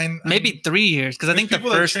 that's fine. Maybe 3 years, because I think people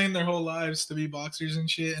that train their whole lives to be boxers and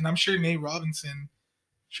shit, and I'm sure Nate Robinson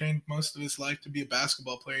trained most of his life to be a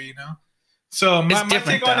basketball player, you know. So my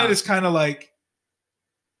take on it is kind of like.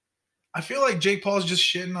 I feel like Jake Paul's just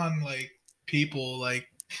shitting on like people, like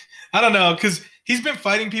I don't know, because he's been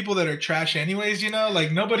fighting people that are trash anyways, you know.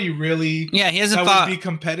 Like nobody really, he hasn't fought. Would be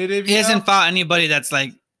competitive. He hasn't fought anybody that's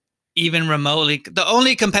like even remotely. The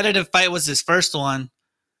only competitive fight was his first one,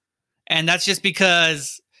 and that's just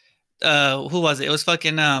because who was it? It was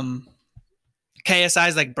fucking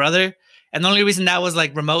KSI's like brother, and the only reason that was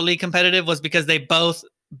like remotely competitive was because they both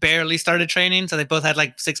barely started training, so they both had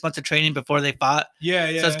like 6 months of training before they fought. Yeah.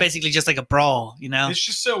 So it's basically just like a brawl, you know. It's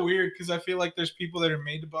just so weird because I feel like there's people that are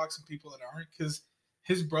made to box and people that aren't. Because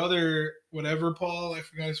his brother, whatever Paul, I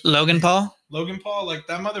forgot his Logan name. Paul, like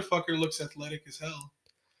that motherfucker looks athletic as hell,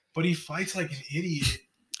 but he fights like an idiot.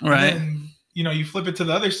 Right. And you know, you flip it to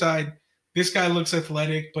the other side. This guy looks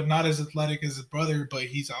athletic, but not as athletic as his brother. But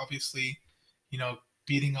he's obviously, you know,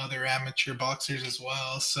 beating other amateur boxers as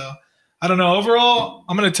well. So. I don't know. Overall,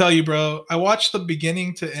 I'm going to tell you, bro, I watched the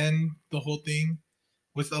beginning to end the whole thing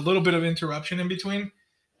with a little bit of interruption in between.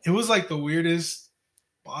 It was like the weirdest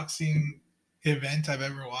boxing event I've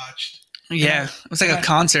ever watched. Yeah. It was like a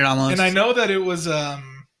concert almost. And I know that it was a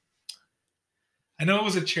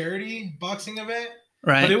charity boxing event.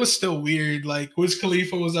 Right. But it was still weird. Like Wiz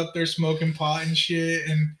Khalifa was up there smoking pot and shit,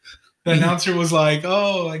 and the announcer was like,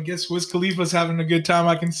 "Oh, I guess Wiz Khalifa's having a good time.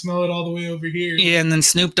 I can smell it all the way over here." Yeah, and then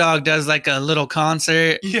Snoop Dogg does like a little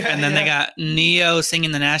concert. Yeah, and then they got Neo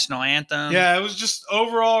singing the national anthem. Yeah, it was just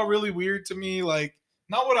overall really weird to me. Like,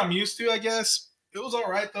 not what I'm used to, I guess. It was all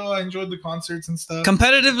right though. I enjoyed the concerts and stuff.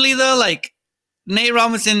 Competitively though, like Nate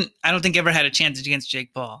Robinson, I don't think ever had a chance against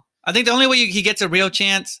Jake Paul. I think the only way he gets a real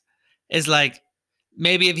chance is like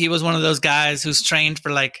maybe if he was one of those guys who's trained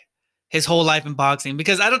for like his whole life in boxing,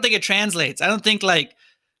 because I don't think it translates. I don't think like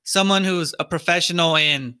someone who's a professional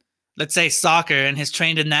in, let's say, soccer and has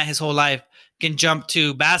trained in that his whole life can jump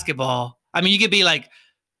to basketball. I mean, you could be like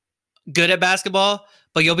good at basketball,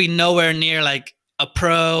 but you'll be nowhere near like a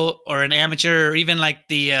pro or an amateur or even like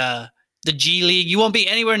the G League. You won't be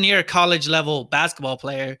anywhere near a college level basketball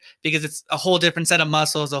player because it's a whole different set of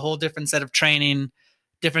muscles, a whole different set of training,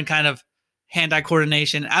 different kind of hand-eye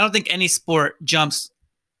coordination. I don't think any sport jumps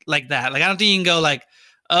like that. Like I don't think you can go like,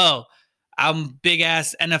 oh, I'm a big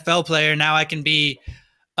ass NFL player, now I can be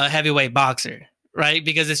a heavyweight boxer, right?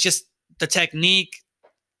 Because it's just the technique.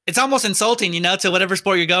 It's almost insulting, to whatever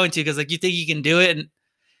sport you're going to, because like you think you can do it, and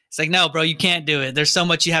it's like, no, bro, you can't do it. There's so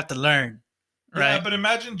much you have to learn, right? Yeah, but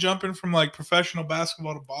imagine jumping from like professional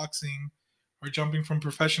basketball to boxing, or jumping from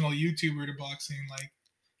professional YouTuber to boxing. Like,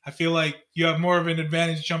 I feel like you have more of an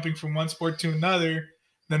advantage jumping from one sport to another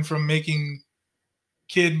than from making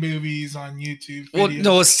kid movies on YouTube. Well,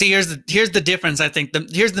 no, see, here's the difference. I think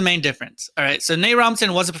here's the main difference. All right, so Nate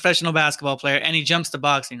Robinson was a professional basketball player, and he jumps to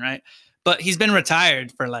boxing, right? But he's been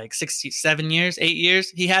retired for like 7 years, 8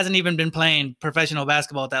 years. He hasn't even been playing professional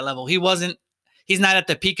basketball at that level. He's not at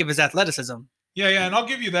the peak of his athleticism. Yeah, and I'll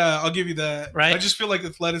give you that. Right. I just feel like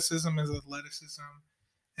athleticism is athleticism.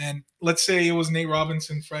 And let's say it was Nate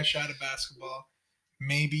Robinson fresh out of basketball.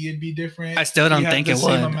 Maybe it'd be different. I still don't think it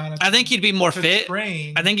would. I think he'd be more fit.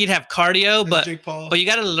 Train I think he'd have cardio, but you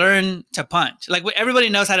got to learn to punch. Like everybody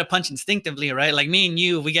knows how to punch instinctively, right? Like me and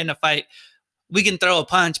you, if we get in a fight, we can throw a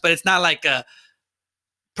punch, but it's not like a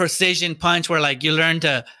precision punch where like you learn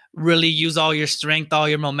to really use all your strength, all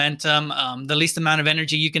your momentum, the least amount of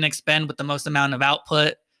energy you can expend with the most amount of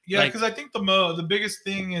output. Yeah, because I think the biggest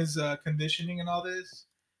thing is conditioning and all this,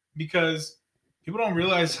 because people don't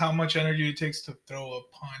realize how much energy it takes to throw a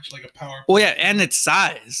punch, like a power punch. Well, yeah, and its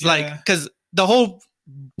size. Yeah. Like, because the whole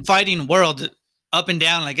fighting world, up and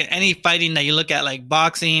down, like any fighting that you look at, like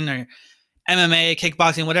boxing or MMA,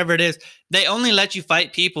 kickboxing, whatever it is, they only let you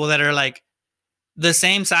fight people that are like the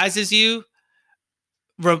same size as you,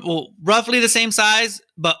 roughly the same size,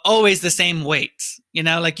 but always the same weights.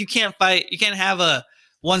 Like you can't have a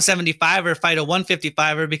 175er fight a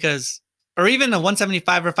 155er because, or even a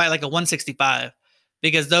 175er fight like a 165,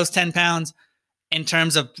 because those 10 pounds in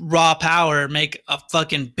terms of raw power make a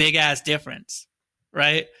fucking big ass difference,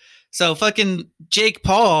 right? So fucking Jake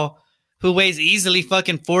Paul, who weighs easily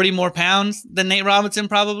fucking 40 more pounds than Nate Robinson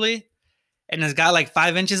probably, and has got like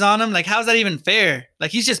 5 inches on him, like how's that even fair?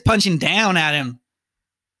 Like he's just punching down at him.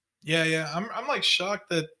 Yeah. I'm like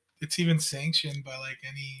shocked that it's even sanctioned by like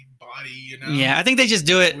any body, Yeah, I think they just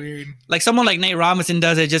do it. Weird. Like someone like Nate Robinson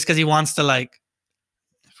does it just because he wants to like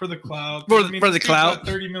for the clout. For the clout.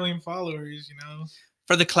 30 million followers,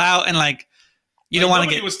 For the clout, and like you don't want to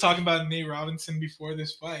get. Nobody was talking about Nate Robinson before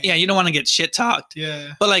this fight. Yeah, you don't want to get shit talked.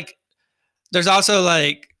 Yeah. But like, there's also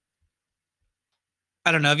like,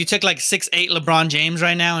 I don't know, if you took like 6'8" LeBron James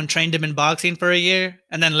right now and trained him in boxing for a year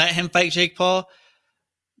and then let him fight Jake Paul,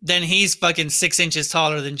 then he's fucking 6 inches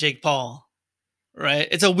taller than Jake Paul, right?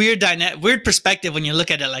 It's a weird perspective when you look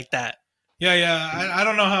at it like that. Yeah. I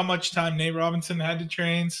don't know how much time Nate Robinson had to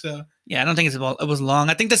train, so. Yeah, I don't think it was long.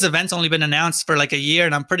 I think this event's only been announced for like a year,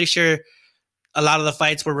 and I'm pretty sure a lot of the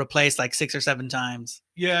fights were replaced like 6 or 7 times.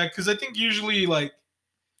 Yeah, because I think usually like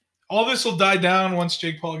all this will die down once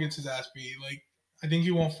Jake Paul gets his ass beat. Like, I think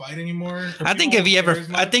he won't fight anymore. I think if he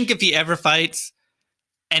ever fights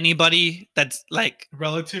anybody that's like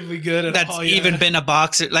relatively good at that's all, even been a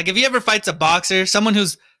boxer, like if he ever fights a boxer, someone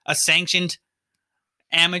who's a sanctioned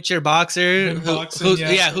amateur boxer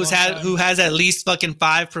who has at least fucking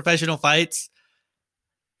 5 professional fights,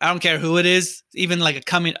 I don't care who it is, even like a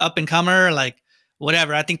coming up and comer, like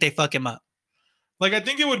whatever, I think they fuck him up. Like, I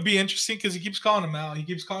think it would be interesting because he keeps calling him out. He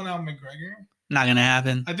keeps calling out McGregor. Not gonna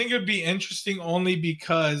happen. I think it would be interesting only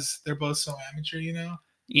because they're both so amateur,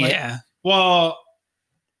 Yeah. Like, well,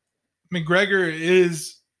 McGregor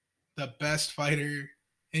is the best fighter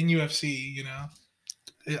in UFC,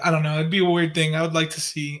 I don't know. It'd be a weird thing. I would like to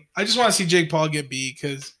see. I just want to see Jake Paul get beat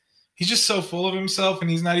because he's just so full of himself and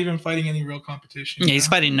he's not even fighting any real competition. Yeah, he's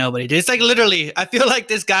fighting nobody, dude. It's like literally, I feel like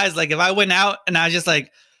this guy's like, if I went out and I just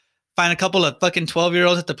like find a couple of fucking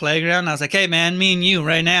 12-year-olds at the playground, and I was like, hey man, me and you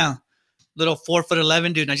right now, little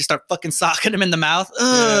 4'11" dude, and I just start fucking socking him in the mouth.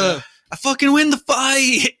 I fucking win the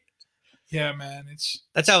fight. Yeah, man, That's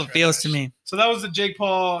it's how it feels to trash. me. So that was the Jake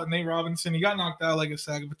Paul, Nate Robinson. He got knocked out like a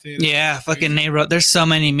sack of potatoes. Yeah, fucking Nate. There's so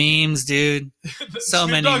many memes, dude. So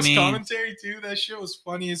Snoop many Dogg's memes. commentary too. That shit was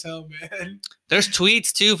funny as hell, man. There's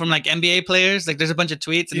tweets too from like NBA players. Like there's a bunch of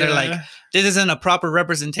tweets, and they're like, "This isn't a proper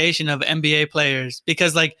representation of NBA players,"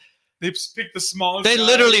 because like they picked the smallest. They guy.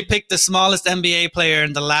 literally picked the smallest NBA player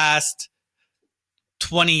in the last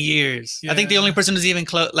 20 years. Yeah. I think the only person who's even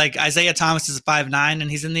close, like Isaiah Thomas, is 5'9", and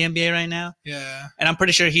he's in the NBA right now. Yeah, and I'm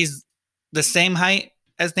pretty sure he's the same height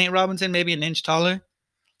as Nate Robinson, maybe an inch taller.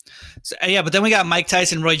 So, yeah, but then we got Mike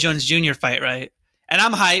Tyson, Roy Jones Jr. fight, right? And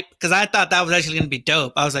I'm hyped because I thought that was actually going to be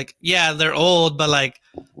dope. I was like, yeah, they're old, but like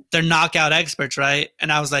they're knockout experts, right?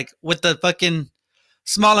 And I was like, with the fucking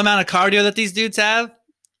small amount of cardio that these dudes have,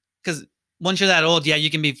 because once you're that old, yeah, you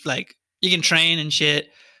can be like, you can train and shit,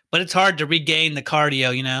 but it's hard to regain the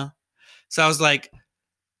cardio, you know? So I was like,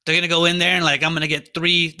 they're going to go in there and like, I'm going to get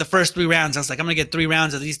the first 3 rounds. I was like, I'm going to get 3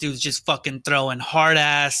 rounds of these dudes just fucking throwing hard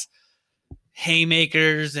ass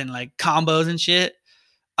haymakers and like combos and shit.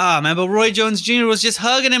 Oh man, but Roy Jones Jr. was just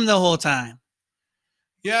hugging him the whole time.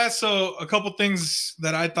 Yeah, so a couple things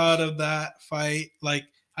that I thought of that fight. Like,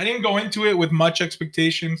 I didn't go into it with much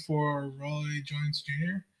expectation for Roy Jones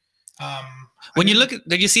Jr. When you look at,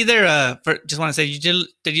 did you see their? Just want to say,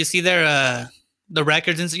 did you see their the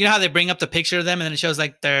records and you know how they bring up the picture of them and then it shows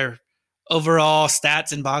like their overall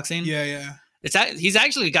stats in boxing? Yeah, yeah. He's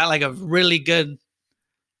actually got like a really good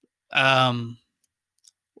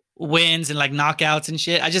wins and like knockouts and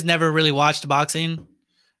shit. I just never really watched boxing.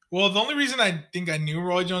 Well, the only reason I think I knew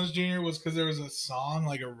Roy Jones Jr. was because there was a song,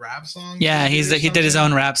 like a rap song. Yeah, he did his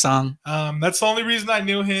own rap song. That's the only reason I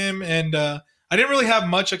knew him, and I didn't really have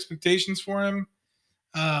much expectations for him.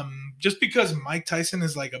 Just because Mike Tyson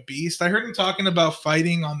is like a beast. I heard him talking about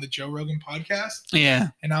fighting on the Joe Rogan podcast. Yeah,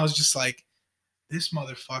 and I was just like, this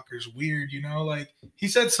motherfucker's weird, you know? Like, he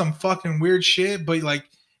said some fucking weird shit, but like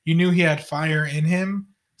you knew he had fire in him.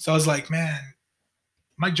 So I was like, man,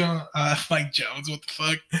 Mike Jones, what the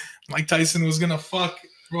fuck? Mike Tyson was gonna fuck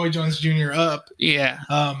Roy Jones Jr. up. Yeah.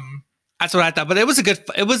 That's what I thought. But it was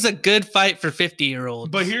a good fight for 50-year-olds.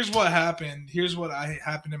 But here's what happened.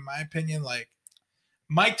 Happened in my opinion. Like,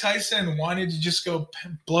 Mike Tyson wanted to just go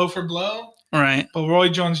blow for blow. Right. But Roy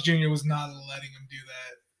Jones Jr. was not letting him do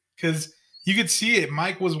that. Because you could see it.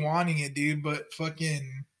 Mike was wanting it, dude. But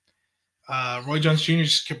fucking Roy Jones Jr.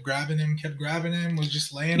 just kept grabbing him, was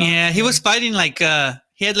just laying on him. Yeah, he was fighting like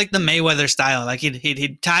he had like the Mayweather style. Like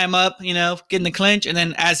he'd tie him up, you know, get in the clinch, and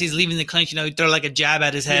then as he's leaving the clinch, you know, he'd throw like a jab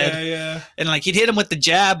at his head. Yeah, yeah. And like he'd hit him with the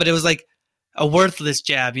jab, but it was like a worthless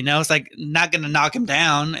jab, you know? It's like not gonna knock him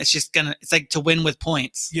down. It's like to win with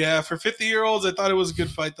points. Yeah, for 50-year-olds, I thought it was a good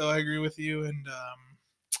fight though. I agree with you. And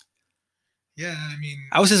yeah, I mean,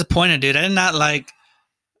 I was disappointed, dude. I did not like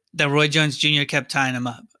that Roy Jones Jr. kept tying him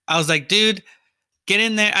up. I was like, dude, get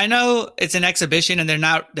in there. I know it's an exhibition and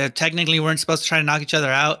they technically weren't supposed to try to knock each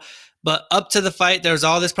other out. But up to the fight, there was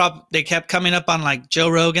all this they kept coming up on like Joe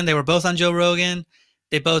Rogan. They were both on Joe Rogan.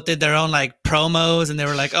 They both did their own like promos and they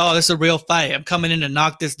were like, oh, this is a real fight. I'm coming in to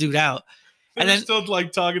knock this dude out. And then still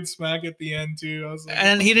like talking smack at the end too. I was like,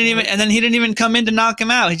 and he didn't even come in to knock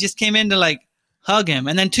him out. He just came in to like hug him.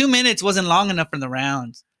 And then 2 minutes wasn't long enough for the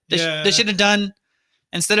rounds. They should have done,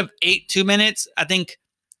 instead of 2 minutes, I think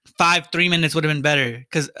 3 minutes would have been better.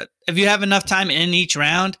 Because if you have enough time in each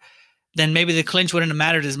round, then maybe the clinch wouldn't have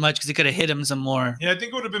mattered as much because he could have hit him some more. Yeah, I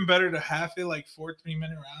think it would have been better to half it, like 4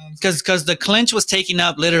 3-minute rounds. Because the clinch was taking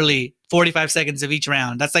up literally 45 seconds of each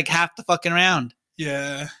round. That's like half the fucking round.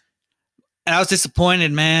 Yeah. And I was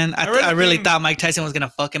disappointed, man. I really thought Mike Tyson was going to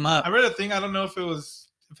fuck him up. I read a thing. I don't know if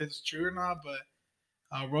it's true or not,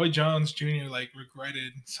 but Roy Jones Jr. like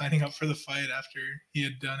regretted signing up for the fight after he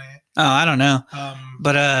had done it. Oh, I don't know.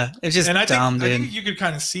 But it's just dumb, dude. I think you could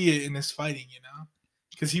kind of see it in his fighting, you know,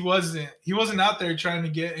 because he wasn't out there trying to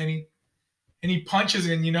get any punches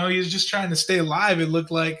in. You know, he was just trying to stay alive. It looked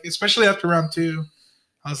like, especially after round 2,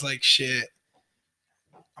 I was like, shit.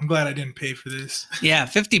 I'm glad I didn't pay for this. Yeah,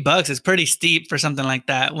 $50 is pretty steep for something like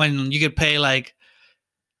that. When you could pay like,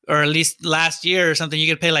 or at least last year or something,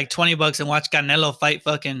 you could pay like $20 and watch Canelo fight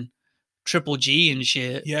fucking Triple G and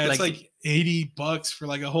shit. Yeah, it's like $80 for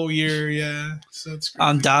like a whole year. Yeah, so it's crazy.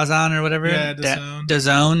 On DAZN or whatever. Yeah, DAZN.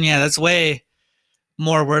 DAZN. Yeah, that's way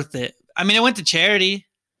more worth it. I mean, it went to charity,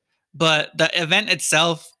 but the event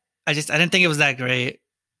itself, I didn't think it was that great.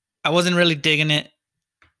 I wasn't really digging it.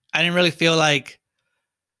 I didn't really feel like,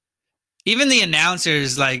 even the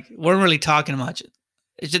announcers like weren't really talking much.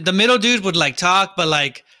 It's just, the middle dude would like talk, but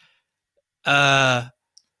like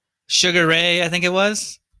Sugar Ray, I think it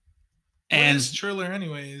was, What And is Triller,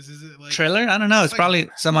 anyways? Is it like Triller? I don't know. it's It's like probably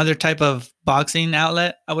some other type of boxing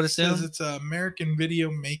outlet, I would it says assume. it's a American video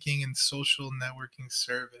making and social networking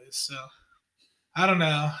service. So I don't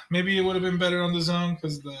know. Maybe it would have been better on the zone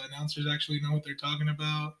because the announcers actually know what they're talking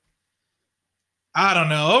about. I don't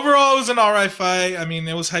know. Overall, it was an all right fight. I mean,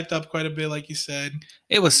 it was hyped up quite a bit, like you said.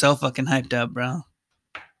 It was so fucking hyped up, bro.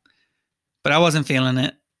 But I wasn't feeling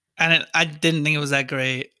it. And I didn't think it was that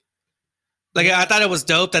great. Like, I Yeah, thought it was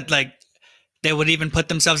dope that, like, they would even put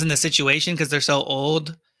themselves in the situation because they're so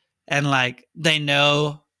old and, like, they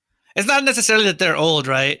know. It's not necessarily that they're old,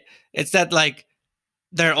 right? It's that, like,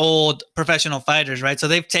 they're old professional fighters, right? So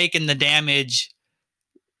they've taken the damage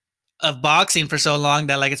of boxing for so long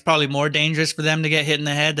that, like, it's probably more dangerous for them to get hit in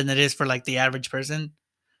the head than it is for, like, the average person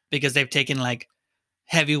because they've taken, like,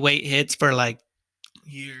 heavyweight hits for, like,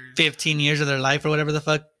 years. 15 years of their life or whatever the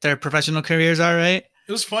fuck their professional careers are, right?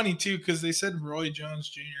 It was funny too because they said Roy Jones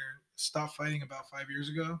Jr. stopped fighting about 5 years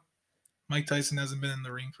ago. Mike Tyson hasn't been in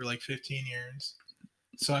the ring for like 15 years.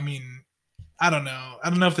 So I mean, I don't know. I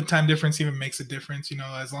don't know if the time difference even makes a difference. You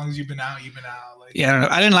know, as long as you've been out, you've been out. Like, Yeah, I don't know.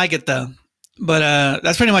 I didn't like it though. But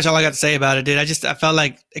that's pretty much all I got to say about it, dude. I felt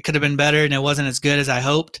like it could have been better and it wasn't as good as I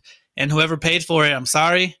hoped. And whoever paid for it, I'm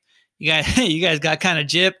sorry. You guys you guys got kind of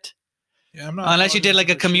gypped. yeah, I'm not Unless you did like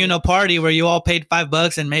a apologizing for communal shit. party where you all paid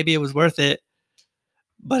 $5 and maybe it was worth it.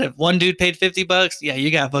 But if one dude paid $50, yeah,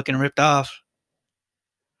 you got fucking ripped off.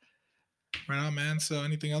 Right on, man. So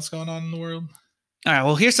anything else going on in the world? All right,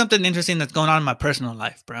 well, here's something interesting that's going on in my personal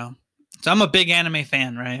life, bro. So I'm a big anime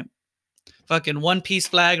fan, right? Fucking One Piece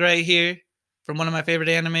flag right here from one of my favorite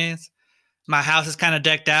animes. My house is kind of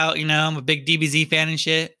decked out, you know. I'm a big DBZ fan and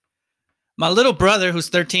shit. My little brother, who's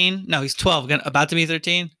 13, no, he's 12, about to be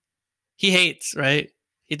 13, he hates, right?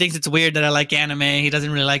 He thinks it's weird that I like anime. He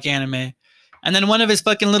doesn't really like anime. And then one of his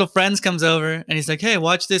fucking little friends comes over and he's like, hey,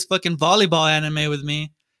 watch this fucking volleyball anime with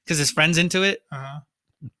me because his friend's into it. Uh-huh.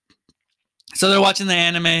 So they're watching the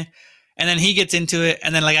anime and then he gets into it.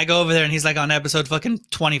 And then, like, I go over there and he's like on episode fucking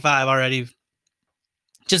 25 already,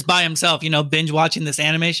 just by himself, you know, binge watching this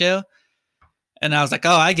anime show. And I was like,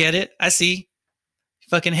 oh, I get it. I see. You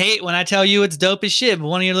fucking hate when I tell you it's dope as shit, but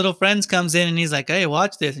one of your little friends comes in and he's like, hey,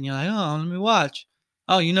 watch this. And you're like, oh, let me watch.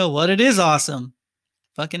 Oh, you know what? It is awesome.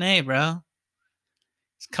 Fucking A, bro.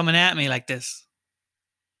 It's coming at me like this.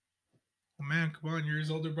 Oh, man, come on. You're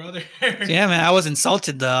his older brother. So, yeah, man, I was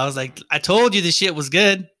insulted, though. I was like, I told you this shit was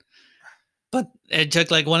good. But it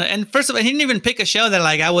took like one. And first of all, he didn't even pick a show that,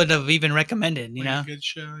 like, I would have even recommended, you Like know? a good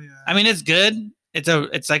show, yeah. I mean, it's good.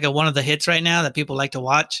 It's like one of the hits right now that people like to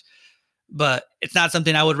watch, but it's not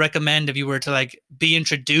something I would recommend if you were to, like, be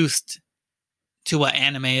introduced to what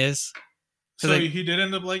anime is. So like, he did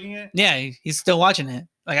end up liking it? Yeah, he's still watching it.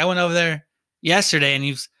 Like, I went over there yesterday and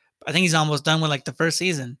I think he's almost done with, like, the first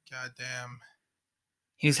season. God damn.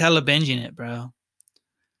 He was hella binging it, bro.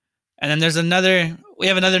 And then we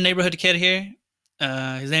have another neighborhood kid here.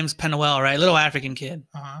 His name's Penuel, right? Little African kid.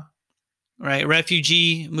 Uh-huh. Right?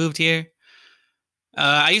 Refugee, moved here.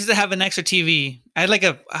 I used to have an extra TV. I had like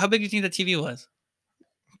how big do you think the TV was?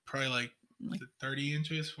 Probably like 30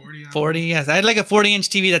 inches, 40. 40, yes. I had like a 40-inch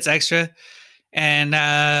TV that's extra. And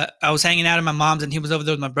I was hanging out at my mom's and he was over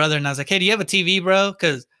there with my brother. And I was like, hey, do you have a TV, bro?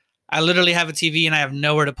 Because I literally have a TV and I have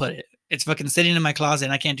nowhere to put it. It's fucking sitting in my closet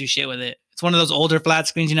and I can't do shit with it. It's one of those older flat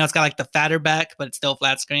screens. You know, it's got like the fatter back, but it's still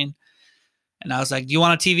flat screen. And I was like, do you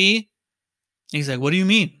want a TV? And he's like, what do you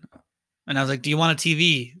mean? And I was like, do you want a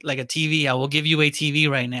TV? Like a TV? I will give you a TV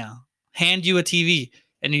right now. Hand you a TV.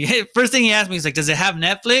 And first thing he asked me, he's like, does it have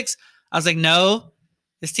Netflix? I was like, no.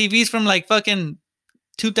 This TV's from like fucking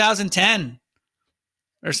 2010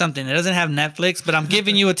 or something. It doesn't have Netflix, but I'm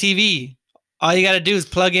giving you a TV. All you got to do is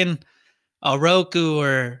plug in a Roku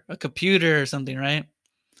or a computer or something, right?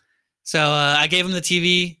 So I gave him the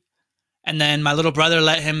TV. And then my little brother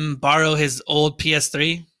let him borrow his old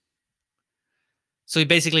PS3. So he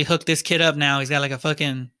basically hooked this kid up now. He's got like a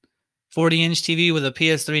fucking 40-inch TV with a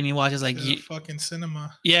PS3 and he watches like fucking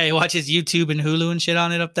cinema. Yeah, he watches YouTube and Hulu and shit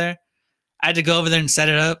on it up there. I had to go over there and set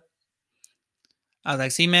it up. I was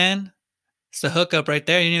like, see, man, it's the hookup right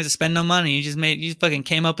there. You didn't have to spend no money. You fucking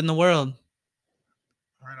came up in the world.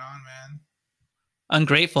 Right on, man.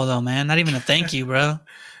 Ungrateful though, man. Not even a thank you, bro.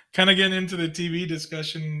 Kind of getting into the TV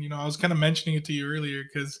discussion, you know, I was kind of mentioning it to you earlier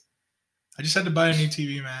because I just had to buy a new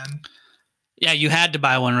TV, man. Yeah, you had to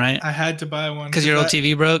buy one, right? I had to buy one. Because your old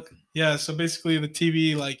TV broke? Yeah, so basically the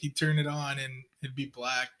TV, like, you turn it on and it'd be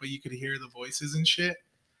black, but you could hear the voices and shit.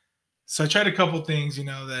 So I tried a couple things, you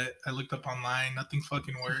know, that I looked up online. Nothing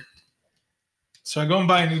fucking worked. So I go and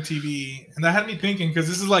buy a new TV. And that had me thinking, because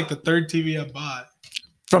this is like the third TV I bought.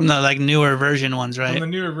 From the like newer version ones, from right? the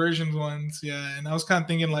newer versions ones. Yeah, and I was kind of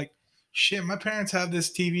thinking like, shit, my parents have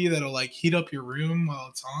this TV that'll like heat up your room while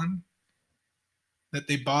it's on. That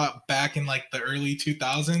they bought back in like the early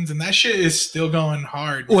 2000s, and that shit is still going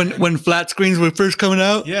hard, man. When flat screens were first coming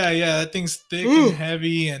out. Yeah, yeah, that thing's thick Ooh. and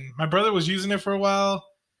heavy, and my brother was using it for a while,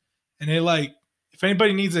 and it like, if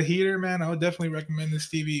anybody needs a heater, man, I would definitely recommend this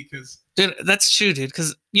TV because, Dude, that's true, dude.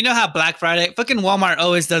 Because you know how Black Friday, fucking Walmart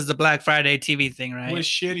always does the Black Friday TV thing, right? with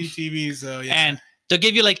shitty TVs though, yeah. And they'll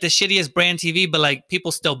give you like the shittiest brand TV, but like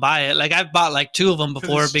people still buy it. Like I've bought like 2 of them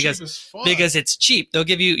before because it's cheap. They'll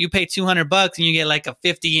give you pay $200 and you get like a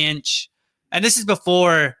 50-inch. And this is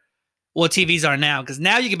before what TVs are now, because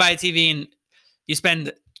now you can buy a TV and you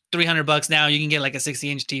spend $300 now, you can get like a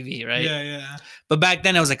 60-inch TV, right? Yeah, yeah. But back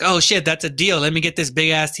then I was like, oh shit, that's a deal. Let me get this big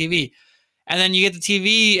ass TV. And then you get the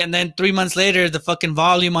TV, and then 3 months later, the fucking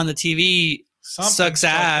volume on the TV sucks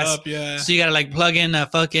ass. Up, yeah. So you gotta like plug in a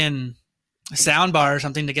fucking sound bar or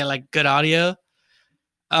something to get like good audio.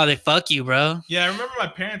 Oh, they fuck you, bro. Yeah, I remember my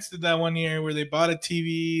parents did that one year where they bought a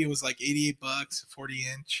TV. It was like $88,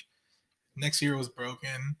 40-inch. Next year it was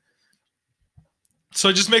broken. So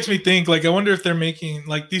it just makes me think, like, I wonder if they're making,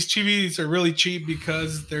 like, these TVs are really cheap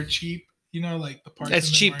because they're cheap. You know, like the parts. It's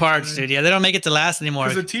cheap parts, dude. Yeah, they don't make it to last anymore.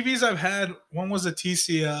 Because the TVs I've had, one was a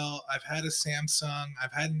TCL, I've had a Samsung,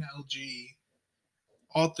 I've had an LG.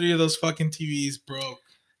 All 3 of those fucking TVs broke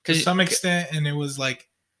to some extent, and it was like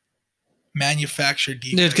manufactured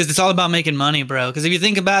defect. Dude, because it's all about making money, bro. Because if you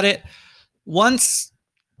think about it, once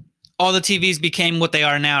all the TVs became what they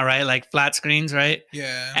are now, right? Like flat screens, right?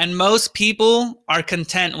 Yeah. And most people are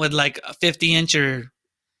content with like a 50-inch or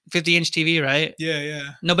 50-inch TV, right? Yeah, yeah.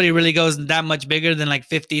 Nobody really goes that much bigger than like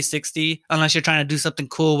 50, 60, unless you're trying to do something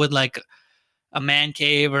cool with like a man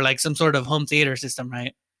cave or like some sort of home theater system,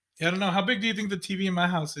 right? Yeah, I don't know. How big do you think the TV in my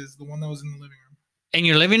house is? The one that was in the living room. In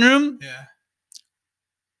your living room? Yeah.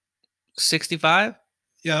 65?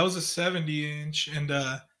 Yeah, that was a 70-inch, and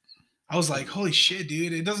I was like, holy shit,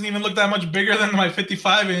 dude. It doesn't even look that much bigger than my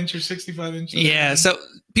 55-inch or 65-inch. Yeah, so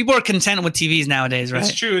people are content with TVs nowadays, right?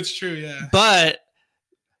 It's true, yeah. But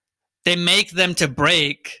they make them to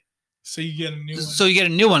break. So you get a new one. So you get a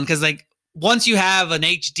new one, because like once you have an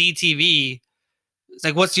HD TV, it's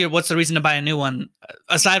like what's the reason to buy a new one?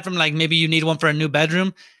 Aside from like maybe you need one for a new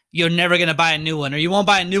bedroom, you're never gonna buy a new one, or you won't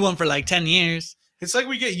buy a new one for like 10 years. It's like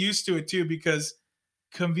we get used to it too, because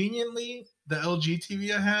conveniently the LG TV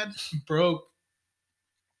I had broke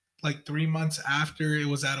like 3 months after it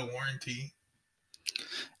was out of warranty.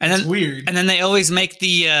 And it's then weird. And then they always make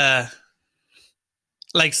the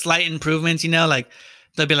like slight improvements, you know, like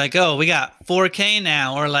they'll be like, oh, we got 4K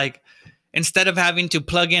now, or like instead of having to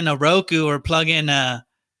plug in a Roku or plug in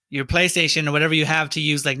your PlayStation or whatever you have to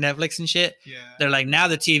use like Netflix and shit, Yeah. they're like, now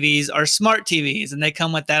the TVs are smart TVs and they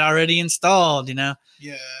come with that already installed, you know?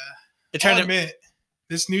 Yeah. They're admit,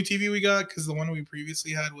 this new TV we got, because the one we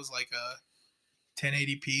previously had was like a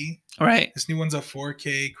 1080p. Right. This new one's a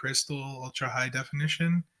 4K crystal ultra high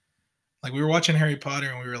definition. Like we were watching Harry Potter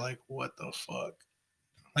and we were like, what the fuck?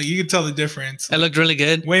 Like you could tell the difference. It looked really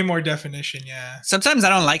good. Way more definition, yeah. Sometimes I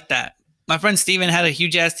don't like that. My friend Steven had a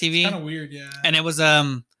huge ass TV. Kind of weird, yeah. And it was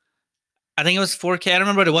I think it was 4K. I don't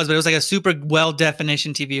remember what it was, but it was like a super well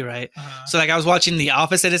definition TV, right? Uh-huh. So like I was watching The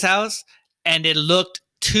Office at his house and it looked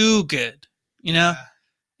too good. You know? Yeah.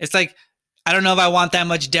 It's like, I don't know if I want that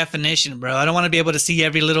much definition, bro. I don't want to be able to see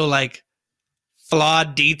every little like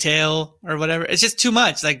flawed detail or whatever. It's just too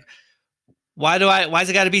much. Like, why's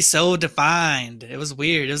it got to be so defined? It was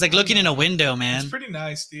weird. It was like looking in a window, man. It's pretty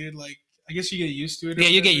nice, dude. Like, I guess you get used to it. Yeah,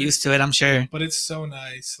 you get used to it, I'm sure. But it's so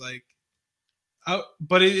nice. Like,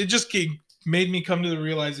 but it just made me come to the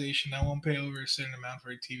realization I won't pay over a certain amount for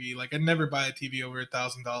a TV. Like, I'd never buy a TV over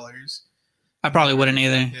 $1,000. I probably wouldn't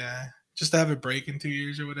either. Yeah. Just to have it break in 2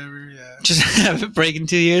 years or whatever. Yeah. Just have it break in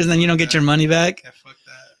 2 years and then you don't get your money back. Yeah, fuck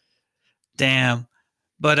that. Damn.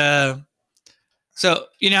 But so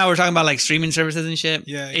you know how we're talking about like streaming services and shit?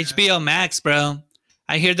 Yeah. HBO Max, bro.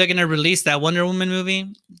 I hear they're gonna release that Wonder Woman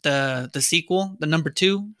movie, the sequel, the number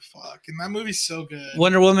 2. Fuck, and that movie's so good.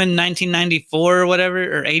 Wonder Woman 1994 or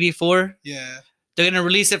whatever, or 84. Yeah. They're gonna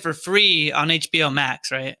release it for free on HBO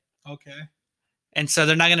Max, right? Okay. And so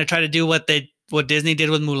they're not gonna try to do what Disney did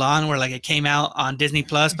with Mulan, where like it came out on Disney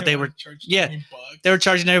Plus, but they were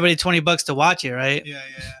charging everybody $20 to watch it, right? Yeah.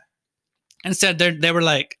 Instead, they were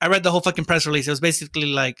like, I read the whole fucking press release. It was basically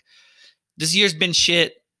like, this year's been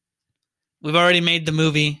shit. We've already made the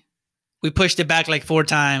movie. We pushed it back like 4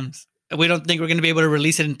 times. We don't think we're going to be able to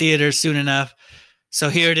release it in theaters soon enough. So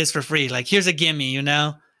here it is for free. Like, here's a gimme, you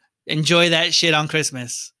know? Enjoy that shit on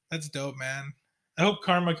Christmas. That's dope, man. I hope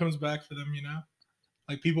karma comes back for them, you know?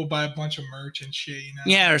 Like people buy a bunch of merch and shit,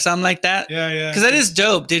 Yeah, or something like that. Yeah. Because that is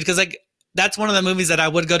dope, dude. Because like that's one of the movies that I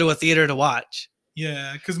would go to a theater to watch.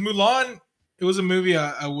 Yeah, because Mulan, it was a movie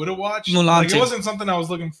I would have watched. Mulan like too. It wasn't something I was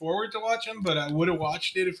looking forward to watching, but I would have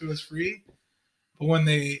watched it if it was free. But when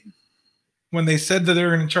they said that they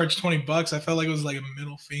were going to charge $20, I felt like it was like a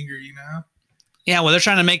middle finger, Yeah, well, they're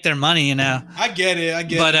trying to make their money, I get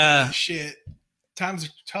it, but shit, times are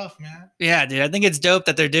tough, man. Yeah, dude, I think it's dope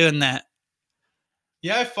that they're doing that.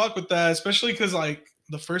 Yeah, I fuck with that, especially because like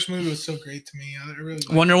the first movie was so great to me. I really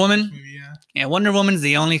Wonder Woman. Movie, yeah, Wonder Woman's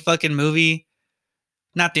the only fucking movie.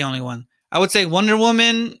 Not the only one. I would say Wonder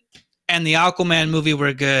Woman and the Aquaman movie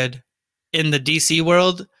were good in the DC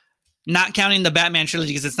world. Not counting the Batman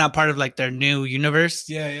trilogy because it's not part of like their new universe.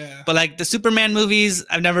 Yeah. But like the Superman movies,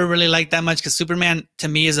 I've never really liked that much because Superman to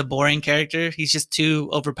me is a boring character. He's just too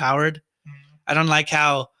overpowered. I don't like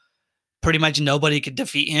how pretty much nobody could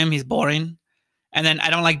defeat him. He's boring. And then I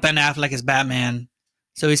don't like Ben Affleck as Batman.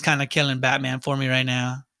 So he's kind of killing Batman for me right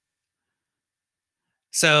now.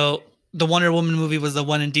 So the Wonder Woman movie was the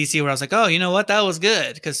one in DC where I was like, oh, you know what? That was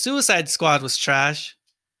good. Because Suicide Squad was trash.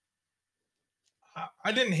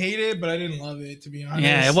 I didn't hate it, but I didn't love it, to be honest.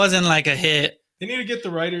 Yeah, it wasn't like a hit. They need to get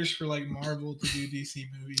the writers for like Marvel to do DC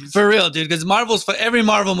movies. For real, dude. Because Marvel's for every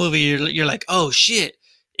Marvel movie, you're like, oh shit,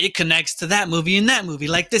 it connects to that movie and that movie,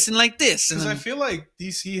 like this and like this. Because I feel like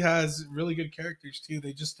DC has really good characters too.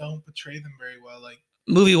 They just don't portray them very well. Like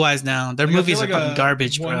movie wise, now their movies are fucking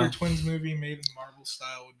garbage, bro. Wonder Twins movie made in Marvel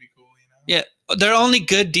style would be cool, Yeah, their only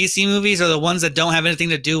good DC movies are the ones that don't have anything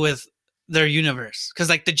to do with their universe. Because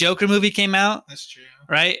like the Joker movie came out. That's true.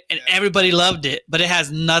 Right? And everybody loved it, but it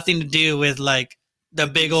has nothing to do with like the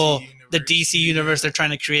big old the DC universe they're trying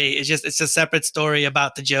to create. It's a separate story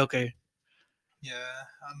about the Joker. Yeah,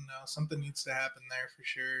 I don't know. Something needs to happen there for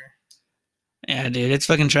sure. Yeah, dude, it's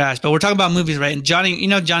fucking trash. But we're talking about movies, right? And Johnny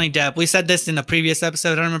Depp. We said this in the previous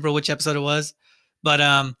episode. I don't remember which episode it was,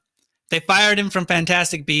 but they fired him from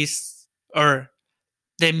Fantastic Beasts, or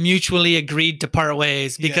they mutually agreed to part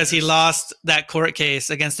ways because he lost that court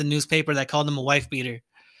case against the newspaper that called him a wife beater.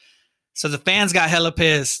 So the fans got hella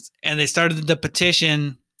pissed and they started the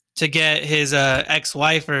petition to get his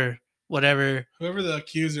ex-wife or whatever. Whoever the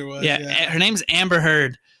accuser was. Yeah, her name's Amber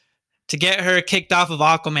Heard. To get her kicked off of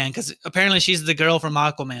Aquaman because apparently she's the girl from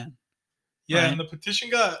Aquaman. Yeah, right? And the petition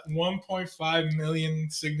got 1.5 million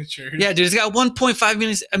signatures. Yeah, dude, it's got 1.5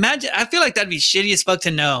 million. Imagine, I feel like that'd be shitty as fuck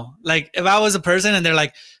to know. Like, if I was a person and they're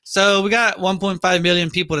like, so we got 1.5 million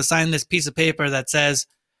people to sign this piece of paper that says,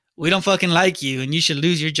 we don't fucking like you and you should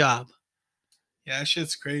lose your job. Yeah, that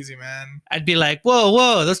shit's crazy, man. I'd be like,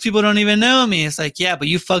 whoa, those people don't even know me. It's like, yeah, but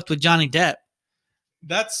you fucked with Johnny Depp.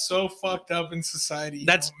 That's so fucked up in society.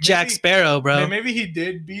 That's Jack Sparrow, bro. Maybe he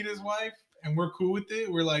did beat his wife. And we're cool with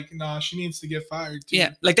it. We're like, nah, she needs to get fired too.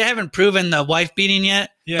 Yeah, like they haven't proven the wife beating yet.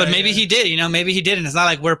 Yeah, but maybe he did. Maybe he did, and it's not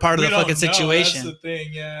like we're part of the fucking situation. That's the thing,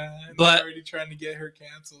 yeah. And but they're already trying to get her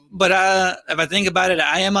canceled. But if I think about it,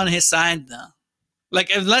 I am on his side though. Like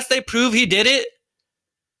unless they prove he did it,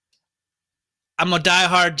 I'm a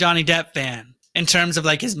diehard Johnny Depp fan in terms of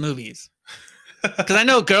like his movies. Because I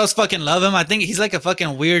know girls fucking love him. I think he's like a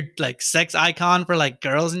fucking weird like sex icon for like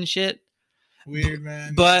girls and shit. Weird,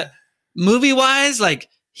 man. But movie wise, like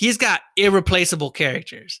he's got irreplaceable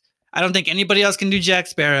characters. I don't think anybody else can do Jack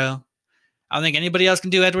Sparrow. I don't think anybody else can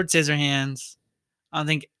do Edward Scissorhands. I don't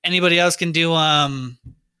think anybody else can do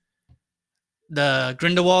the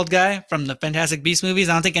Grindelwald guy from the Fantastic Beasts movies.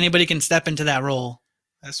 I don't think anybody can step into that role.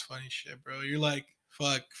 That's funny shit, bro. You're like,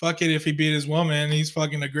 fuck it if he beat his woman. He's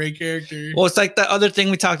fucking a great character. Well, it's like the other thing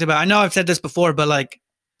we talked about. I know I've said this before, but like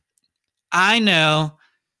I know,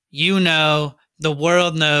 you know, the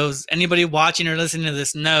world knows, anybody watching or listening to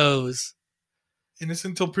this knows.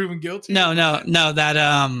 Innocent until proven guilty? No, that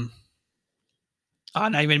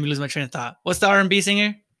now you made me lose my train of thought. What's the R&B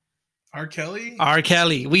singer? R. Kelly? R.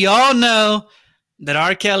 Kelly. We all know that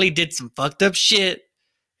R. Kelly did some fucked up shit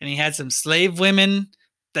and he had some slave women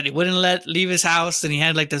that he wouldn't let leave his house, and he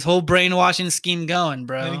had like this whole brainwashing scheme going,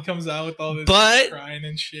 bro. And he comes out with all this crying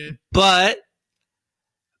and shit. But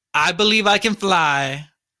I Believe I Can Fly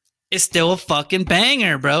is still a fucking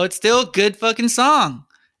banger, bro. It's still a good fucking song.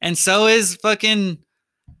 And so is fucking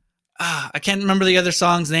I can't remember the other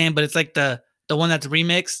song's name, but it's like the one that's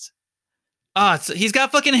remixed. He's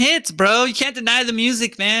got fucking hits, bro. You can't deny the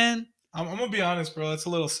music, man. I'm gonna be honest, bro. It's a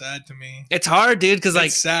little sad to me. It's hard, dude, because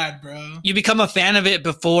like sad, bro. You become a fan of it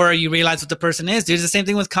before you realize what the person is, dude. It's the same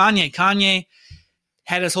thing with Kanye. Kanye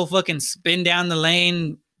had his whole fucking spin down the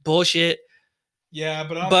lane bullshit. Yeah,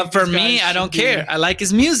 but for me, I don't care. I like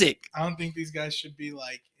his music. I don't think these guys should be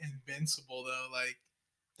like invincible though. Like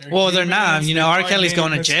They're Well, they're not. humans. You They know, R. probably Kelly's made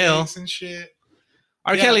going to jail. mistakes and shit.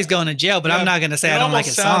 R. Yeah, Kelly's going to jail, but I'm not gonna say it I don't like almost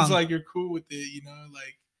his sounds song. like you're cool with it. You know,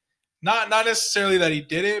 like not necessarily that he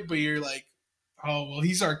did it, but you're like, oh well,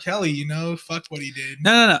 he's R. Kelly. You know, fuck what he did.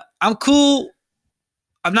 No. I'm cool.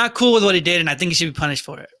 I'm not cool with what he did, and I think he should be punished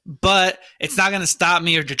for it. But it's not going to stop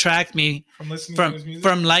me or detract me From listening to his music,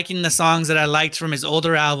 from liking the songs that I liked from his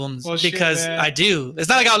older albums, Well, because shit, I do. It's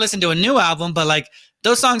not like I'll listen to a new album, but like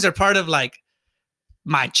those songs are part of like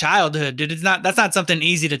my childhood, dude. That's not something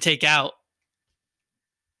easy to take out.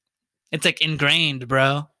 It's like ingrained,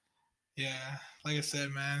 bro. Yeah, like I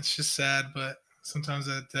said, man, it's just sad, but sometimes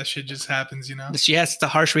that shit just happens, you know. Yes, it's the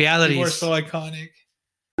harsh realities. People are so iconic.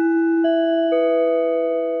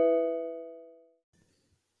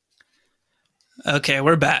 Okay,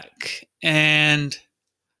 we're back. And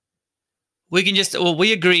we can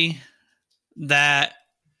we agree that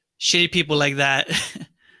shitty people like that,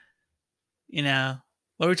 you know,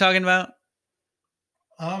 what were we talking about?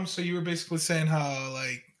 So you were basically saying how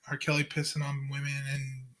like R. Kelly pissing on women and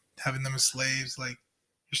having them as slaves, like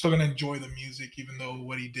you're still gonna enjoy the music even though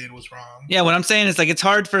what he did was wrong. Yeah, what I'm saying is like it's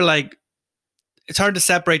hard to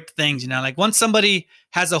separate the things, you know, like once somebody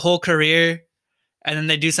has a whole career and then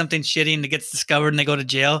they do something shitty and it gets discovered and they go to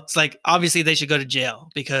jail, it's like obviously they should go to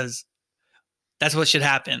jail because that's what should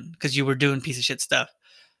happen because you were doing piece of shit stuff.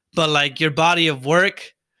 But like your body of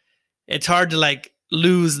work, it's hard to like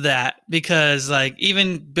lose that because like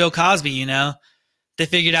even Bill Cosby, you know, they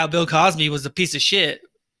figured out Bill Cosby was a piece of shit,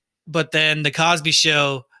 but then the Cosby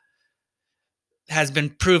Show has been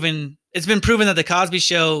proven. It's been proven that the Cosby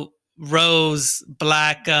Show rose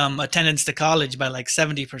black attendance to college by like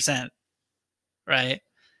 70%, right?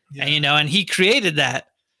 Yeah. And you know, and he created that,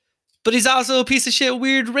 but he's also a piece of shit,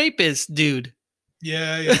 weird rapist dude.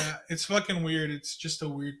 Yeah, it's fucking weird. It's just a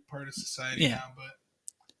weird part of society now, but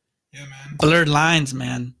yeah, man. Blurred lines,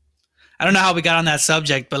 man. I don't know how we got on that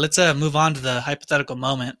subject, but let's move on to the hypothetical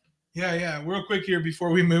moment. Yeah. Real quick here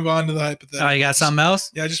before we move on to the hypothetical. Oh, you got something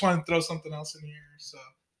else? Yeah, I just wanted to throw something else in here. So,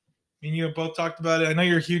 me and you have both talked about it. I know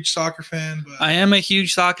you're a huge soccer fan, but I am a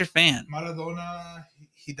huge soccer fan. Maradona,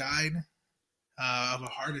 he died of a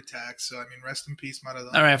heart attack. So, I mean, rest in peace,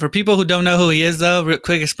 Maradona. All right, for people who don't know who he is, though, real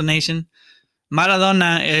quick explanation.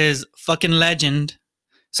 Maradona is fucking legend.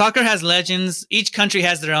 Soccer has legends. Each country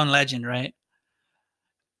has their own legend, right?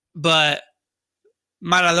 But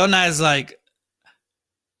Maradona is like,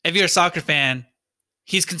 if you're a soccer fan,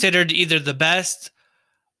 he's considered either the best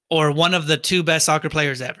or one of the two best soccer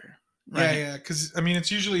players ever. Right? Yeah, because I mean,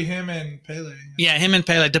 it's usually him and Pele. Yeah, him and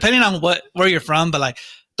Pele, depending on where you're from, but like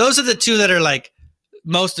those are the two that are like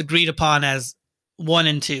most agreed upon as 1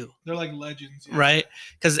 and 2. They're like legends, right?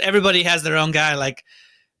 Because everybody has their own guy. Like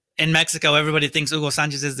in Mexico, everybody thinks Hugo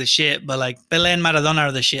Sanchez is the shit, but like Pele and Maradona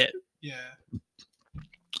are the shit. Yeah.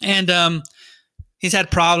 And he's had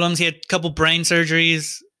problems. He had a couple brain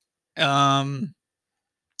surgeries.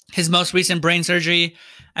 His most recent brain surgery,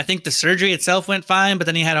 I think the surgery itself went fine, but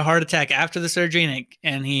then he had a heart attack after the surgery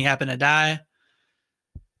and he happened to die.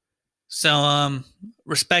 So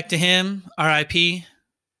respect to him, R.I.P.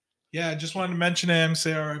 Yeah, I just wanted to mention him,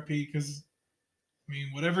 say R.I.P. because, I mean,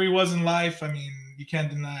 whatever he was in life, I mean, you can't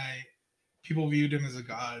deny people viewed him as a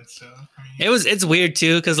god. So I mean, it's weird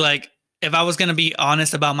too, because like if I was gonna be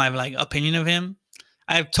honest about my like opinion of him,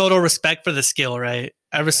 I have total respect for the skill, right?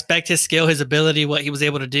 I respect his skill, his ability, what he was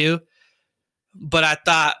able to do. But I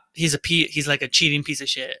thought he's like a cheating piece of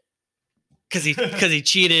shit because he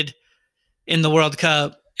cheated in the World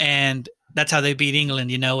Cup, and that's how they beat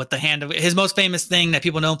England. You know, with the hand of his most famous thing that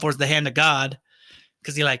people know him for is the hand of God,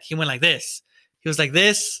 because he went like this. He was like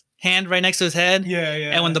this, hand right next to his head. Yeah.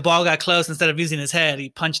 And when the ball got close, instead of using his head, he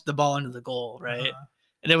punched the ball into the goal, right?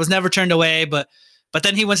 And it was never turned away. But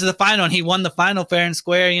then he went to the final and he won the final fair and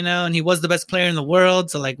square, you know, and he was the best player in the world.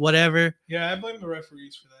 So like whatever. Yeah, I blame the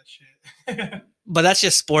referees for that shit. But that's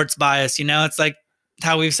just sports bias, you know. It's like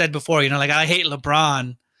how we've said before, you know, like I hate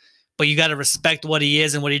LeBron, but you got to respect what he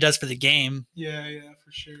is and what he does for the game. Yeah,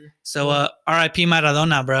 for sure. So R.I.P.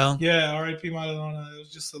 Maradona, bro. Yeah, R.I.P. Maradona. It was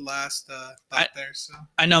just the last thought there. So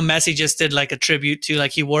I know Messi just did like a tribute to,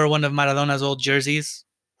 like, he wore one of Maradona's old jerseys.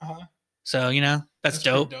 So, you know, that's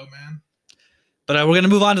dope. Dope, man. But we're gonna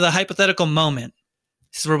move on to the hypothetical moment.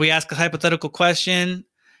 This is where we ask a hypothetical question,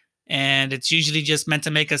 and it's usually just meant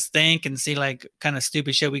to make us think and see like kind of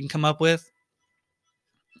stupid shit we can come up with.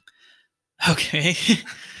 Okay.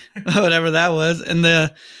 Whatever that was.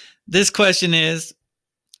 And this question is,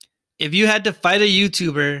 if you had to fight a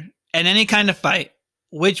YouTuber in any kind of fight,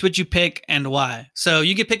 which would you pick and why? So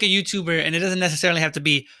you could pick a YouTuber, and it doesn't necessarily have to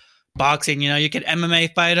be boxing. You know, you could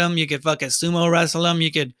MMA fight him, you could fucking sumo wrestle him,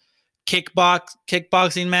 you could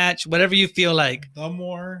kickboxing match, whatever you feel like. The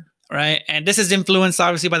more. Right. And this is influenced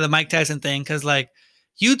obviously by the Mike Tyson thing, because like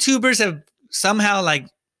YouTubers have somehow like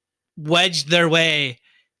wedged their way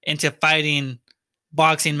into fighting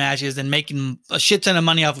boxing matches and making a shit ton of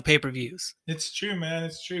money off of pay-per-views. It's true, man.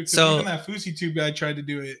 It's true. Because So even that FouseyTube guy tried to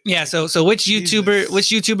do it. yeah. So which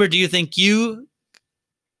YouTuber do you think you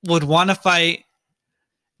would want to fight,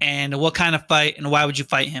 and what kind of fight, and why would you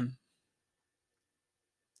fight him?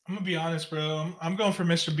 I'm gonna be honest, bro. I'm going for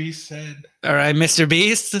Mr. Beast's head. All right, Mr.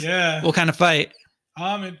 Beast. Yeah. What kind of fight?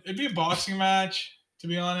 It'd be a boxing match, to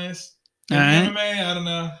be honest. All right. MMA, I don't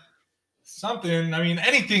know. Something. I mean,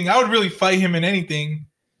 anything. I would really fight him in anything.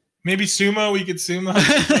 Maybe sumo. We could sumo.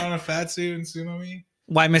 Put on a fat suit and sumo me.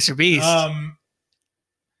 Why Mr. Beast?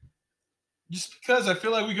 Just because I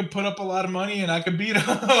feel like we could put up a lot of money and I could beat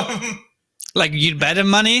him. Like you'd bet him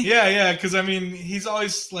money? Yeah. Because I mean, he's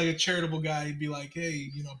always like a charitable guy. He'd be like,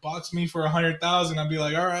 "Hey, box me for 100,000." I'd be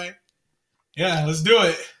like, "All right, yeah, let's do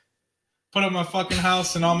it." Put up my fucking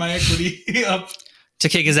house and all my equity up to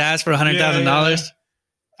kick his ass for $100,000. Yeah.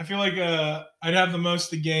 I feel like I'd have the most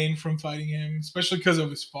to gain from fighting him, especially because of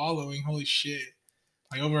his following. Holy shit,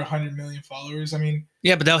 like over 100 million followers. I mean,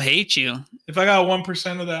 yeah, but they'll hate you if I got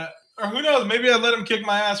 1% of that, or who knows? Maybe I'd let him kick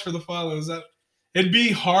my ass for the follows. It'd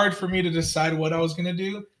be hard for me to decide what I was gonna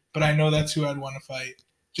do, but I know that's who I'd want to fight,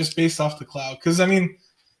 just based off the clout. Because I mean,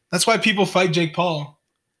 that's why people fight Jake Paul,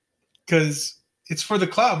 because it's for the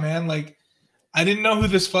clout, man. Like, I didn't know who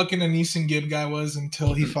this fucking Aneeson Gibb guy was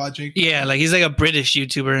until he fought Jake Paul. Yeah, like he's like a British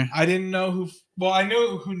YouTuber. I didn't know who. Well, I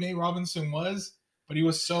knew who Nate Robinson was, but he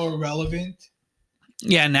was so irrelevant.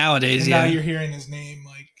 Yeah, nowadays. And yeah. Now you're hearing his name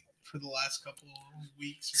like for the last couple of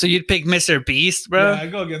weeks. So you'd pick Mr. Beast, bro? Yeah, I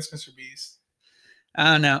go against Mr. Beast.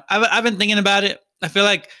 I don't know. I've been thinking about it. I feel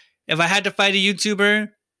like if I had to fight a YouTuber,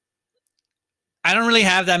 I don't really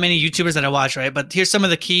have that many YouTubers that I watch, right? But here's some of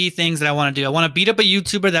the key things that I want to do. I want to beat up a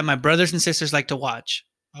YouTuber that my brothers and sisters like to watch.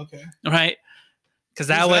 Okay. Right? Because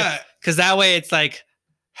that way it's like,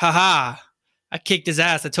 haha, I kicked his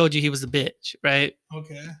ass. I told you he was a bitch, right?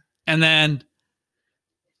 Okay. And then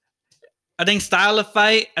I think style of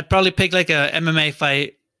fight, I'd probably pick like a MMA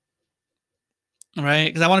fight, right?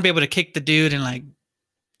 Because I want to be able to kick the dude and like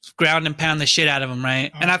ground and pound the shit out of him, right?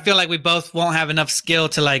 Okay. And I feel like we both won't have enough skill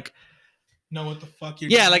to like know what the fuck you're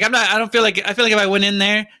doing. doing. Like I feel like if I went in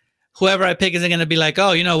there, whoever I pick isn't gonna be like,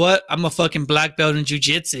 oh, you know what? I'm a fucking black belt in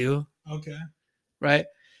jiu-jitsu. Okay. Right?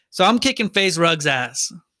 So I'm kicking FaZe Rug's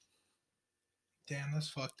ass. Damn, that's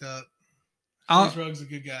fucked up. FaZe Rug's a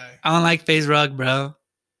good guy. I don't like FaZe Rug, bro.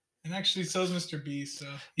 And actually so's Mr. Beast, so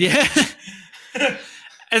yeah.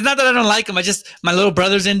 It's not that I don't like him. My little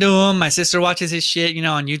brother's into him. My sister watches his shit,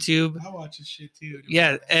 on YouTube. I watch his shit too.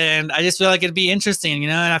 Yeah, and I just feel like it'd be interesting,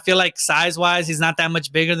 and I feel like size-wise, he's not that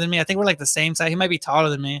much bigger than me. I think we're like the same size. He might be taller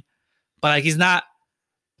than me, but like he's not,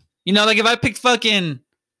 like if I picked fucking,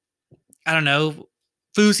 I don't know,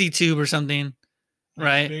 FouseyTube or something,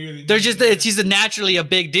 right? He's naturally a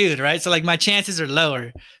big dude, right? So like my chances are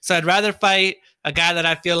lower. So I'd rather fight a guy that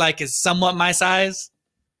I feel like is somewhat my size.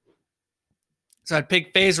 So I'd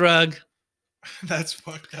pick FaZe Rug. That's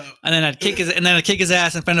fucked up. And then I'd kick his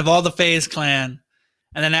ass in front of all the FaZe clan.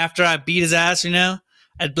 And then after I beat his ass,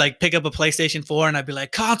 I'd like pick up a PlayStation 4 and I'd be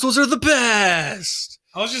like, consoles are the best.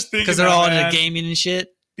 I was just thinking because they're all into gaming and shit.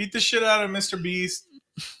 Beat the shit out of Mr. Beast.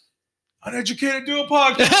 Uneducated, do a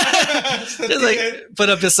podcast. Just like put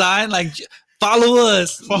up the sign, like follow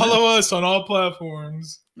us. Follow us on all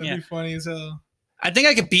platforms. That'd be funny as hell. I think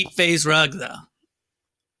I could beat FaZe Rug though.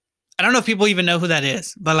 I don't know if people even know who that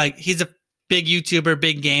is, but like he's a big YouTuber,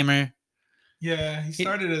 big gamer. Yeah, he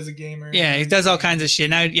started as a gamer. Yeah, he does all kinds of shit.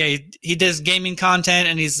 Now, yeah, he does gaming content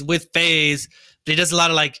and he's with FaZe, but he does a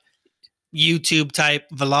lot of like YouTube type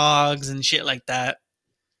vlogs and shit like that.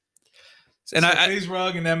 And so FaZe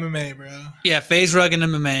Rug and MMA, bro. Yeah, FaZe Rug and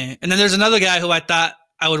MMA. And then there's another guy who I thought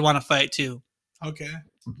I would want to fight too. Okay.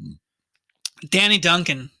 Danny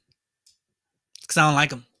Duncan. Because I don't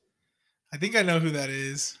like him. I think I know who that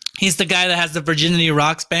is. He's the guy that has the Virginity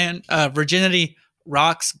Rocks brand.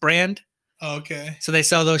 Oh, okay. So they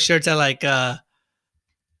sell those shirts at like not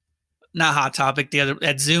Hot Topic, the other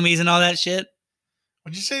at Zoomies and all that shit.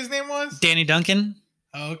 What'd you say his name was? Danny Duncan.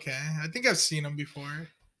 Oh, okay. I think I've seen him before.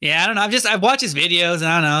 Yeah, I don't know. I watch his videos and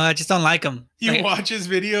I don't know. I just don't like him. You watch his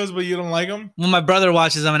videos, but you don't like him? Well, my brother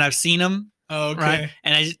watches them and I've seen him. Oh, okay. Right?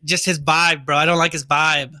 And just his vibe, bro. I don't like his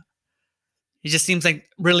vibe. He just seems like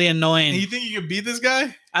really annoying. And you think you could beat this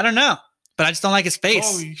guy? I don't know, but I just don't like his face.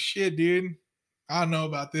 Holy shit, dude! I don't know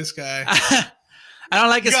about this guy. I don't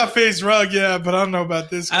like his. You got FaZe Rug, yeah, but I don't know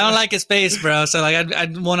about this guy. I don't like his face, bro. So like,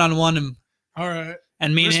 I'd one-on-one him. All right.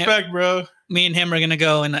 and Respect, bro. me and him are gonna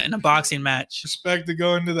go in a boxing match. Respect to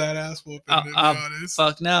go into that ass whooping. To be honest,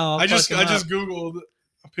 fuck no. I just googled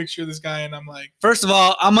a picture of this guy, and I'm like, first of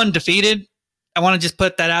all, I'm undefeated. I want to just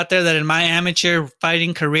put that out there that in my amateur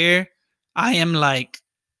fighting career, I am like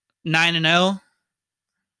 9-0.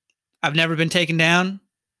 I've never been taken down.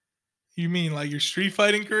 You mean like your street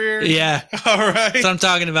fighting career? Yeah. All right. That's what I'm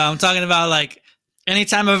talking about. I'm talking about like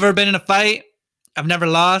anytime I've ever been in a fight, I've never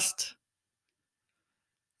lost.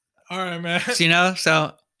 All right, man. So,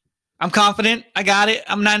 so I'm confident. I got it.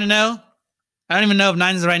 I'm 9-0. I don't even know if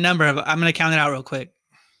 9 is the right number. But I'm going to count it out real quick.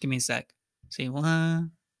 Give me a sec. See,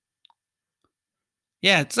 1.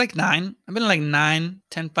 Yeah, it's like 9. I've been in like 9,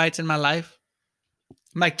 10 fights in my life.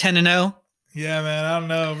 I'm like 10-0. Yeah, man. I don't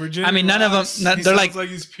know. Virginia. I mean, none of them. They're like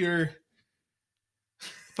he's pure.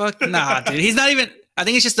 Fuck nah, dude. He's not even. I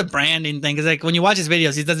think it's just a branding thing. Because like when you watch his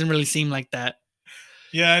videos, he doesn't really seem like that.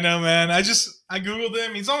 Yeah, I know, man. I googled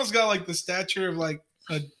him. He's almost got like the stature of like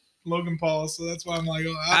a Logan Paul, so that's why I'm like,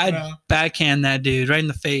 oh, I don't know. Backhand that dude right in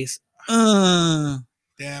the face. Damn,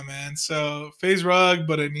 man. So FaZe Rug,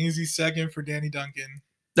 but an easy second for Danny Duncan.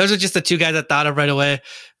 Those are just the two guys I thought of right away.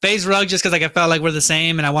 FaZe Rug, just because like I felt like we're the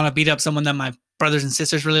same, and I want to beat up someone that my brothers and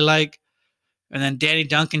sisters really like. And then Danny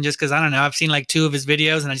Duncan, just because I don't know, I've seen like 2 of his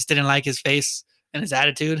videos, and I just didn't like his face and his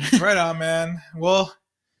attitude. Right on, man. Well,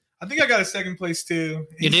 I think I got a second place too.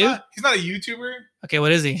 He's he's not a YouTuber. Okay,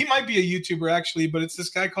 what is he? He might be a YouTuber actually, but it's this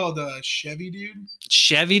guy called Chevy Dude.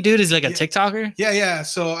 Chevy Dude is like a TikToker? Yeah.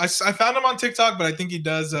 So I found him on TikTok, but I think he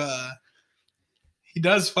does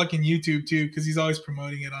fucking YouTube too, because he's always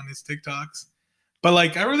promoting it on his TikToks. But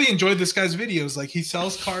like, I really enjoyed this guy's videos. Like, he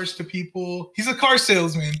sells cars to people. He's a car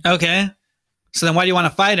salesman. Okay. So then why do you want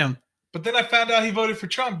to fight him? But then I found out he voted for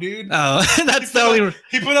Trump, dude. Oh, that's the only.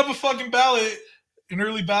 He put up a fucking ballot, an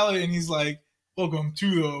early ballot, and he's like, "Welcome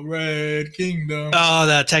to the Red Kingdom." Oh,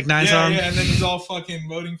 that Tech 9 song? Yeah, and then he's all fucking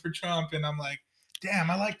voting for Trump, and I'm like, damn,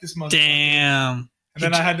 I like this motherfucker. Damn. And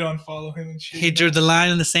then I had to unfollow him and shit. He drew the line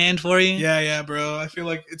in the sand for you? Yeah, bro. I feel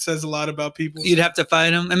like it says a lot about people. You'd have to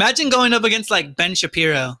fight him. Imagine going up against like Ben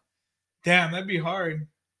Shapiro. Damn, that'd be hard.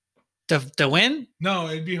 To win? No,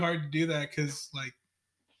 it'd be hard to do that because, like,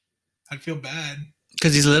 I'd feel bad.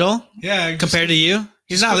 Because he's little? Yeah. Compared to you?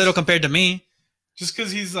 He's not little compared to me. Just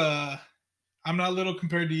because he's, I'm not little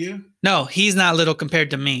compared to you? No, he's not little compared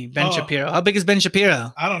to me. Ben Shapiro. How big is Ben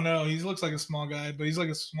Shapiro? I don't know. He looks like a small guy, but he's like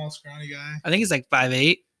a small, scrawny guy. I think he's like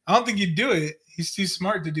 5'8". I don't think he'd do it. He's too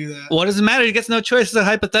smart to do that. What does it matter? He gets no choice. It's a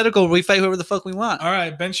hypothetical. We fight whoever the fuck we want. All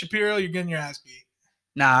right, Ben Shapiro, you're getting your ass beat.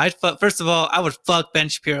 Nah, first of all, I would fuck Ben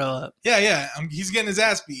Shapiro up. Yeah. He's getting his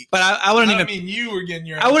ass beat. But I wouldn't even. I mean, you were getting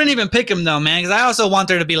your ass I wouldn't beat. even pick him though, man, because I also want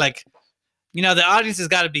there to be like, the audience has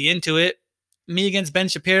got to be into it. Me against Ben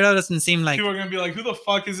Shapiro doesn't seem like. People are gonna be like, "Who the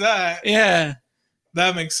fuck is that?" Yeah,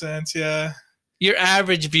 that makes sense. Yeah, your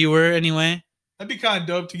average viewer, anyway. That'd be kind of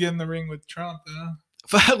dope to get in the ring with Trump, though.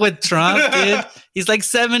 Fuck with Trump, dude. He's like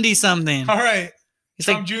 70 something. All right, he's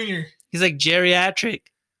Trump like Jr. He's like geriatric.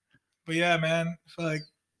 But yeah, man, like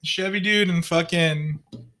Chevy Dude and fucking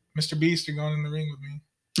Mr. Beast are going in the ring with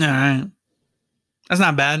me. All right, that's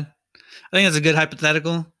not bad. I think that's a good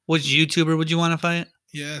hypothetical. Which YouTuber would you want to fight?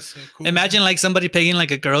 Yeah, so cool. Imagine like somebody picking like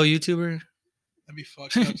a girl YouTuber. That'd be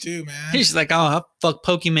fucked up too, man. He's just like, oh, I'll fuck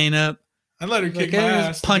Pokimane up. I'd let her kick my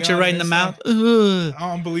ass. Punch her right in the mouth. Ugh. I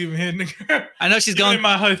don't believe in hitting her. I know she's going. In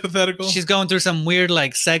my hypothetical. She's going through some weird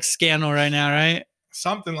like sex scandal right now, right?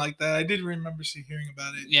 Something like that. I did remember hearing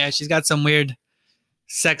about it. Yeah, she's got some weird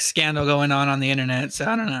sex scandal going on the internet. So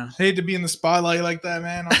I don't know. I hate to be in the spotlight like that,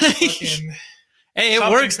 man. I'm fucking. Hey, it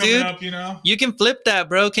works, dude. Up, you can flip that,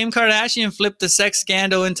 bro. Kim Kardashian flipped the sex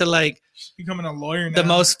scandal into like she's becoming a lawyer now. The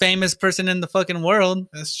most famous person in the fucking world.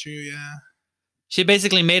 That's true, yeah. She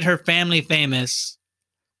basically made her family famous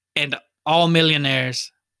and all millionaires.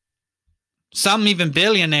 Some even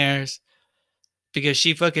billionaires. Because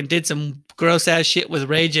she fucking did some gross ass shit with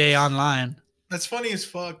Ray J online. That's funny as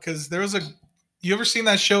fuck because there was you ever seen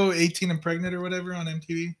that show 18 and Pregnant or whatever on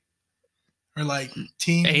MTV? Or like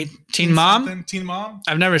Teen Mom? Teen Mom?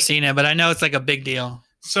 I've never seen it, but I know it's like a big deal.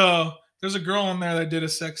 So there's a girl on there that did a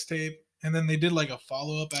sex tape, and then they did like a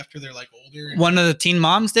follow-up after they're like older. One of the Teen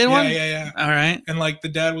Moms did one? Yeah. All right. And like the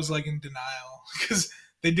dad was like in denial because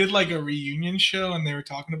they did like a reunion show and they were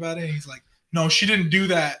talking about it. And he's like, no, she didn't do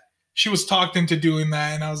that. She was talked into doing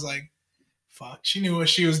that. And I was like, fuck, she knew what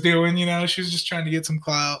she was doing, She was just trying to get some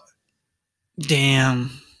clout.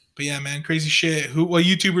 Damn. But yeah, man, crazy shit. What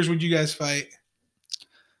YouTubers would you guys fight?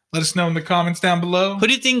 Let us know in the comments down below. Who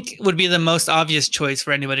do you think would be the most obvious choice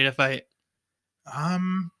for anybody to fight?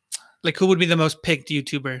 Like, who would be the most picked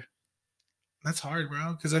YouTuber? That's hard,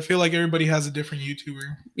 bro. Because I feel like everybody has a different YouTuber.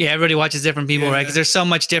 Yeah, everybody watches different people, right? Because there's so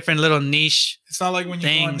much different little niche. It's not like when you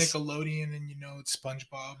things. go on Nickelodeon and it's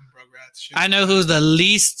SpongeBob and Rugrats. Shit. I know who's the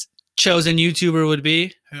least chosen YouTuber would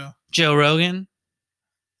be. Yeah. Joe Rogan.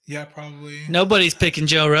 Yeah, probably. Nobody's picking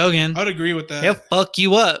Joe Rogan. I would agree with that. He'll fuck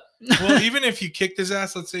you up. Well, even if you kicked his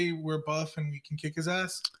ass, let's say we're buff and we can kick his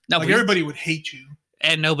ass. No, like everybody would hate you.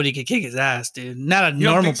 And nobody could kick his ass, dude. Not a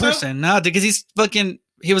normal person. So? No, because he's fucking.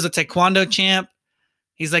 He was a taekwondo champ.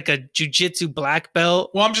 He's like a jiu-jitsu black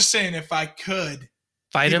belt. Well, I'm just saying, if I could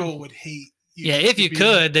fight him, people would hate you. Yeah, if you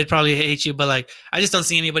could, they'd probably hate you. But like, I just don't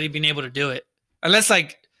see anybody being able to do it, unless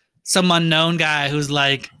like some unknown guy who's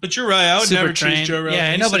like. But you're right. I would never choose Joe Rogan.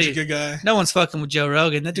 Yeah, he's such a good guy. No one's fucking with Joe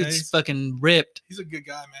Rogan. That dude's fucking ripped. He's a good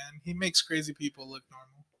guy, man. He makes crazy people look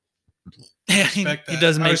normal. Yeah, he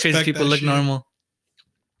does make crazy people look normal.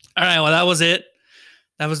 All right, well, that was it.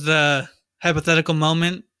 That was the hypothetical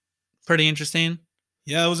moment. Pretty interesting.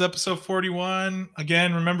 Yeah, it was episode 41.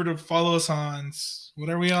 Again, remember to follow us on, what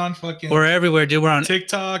are we on? We're everywhere, dude. We're on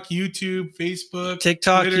TikTok, YouTube, Facebook.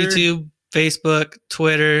 TikTok, Twitter. YouTube, Facebook,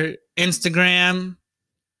 Twitter, Instagram.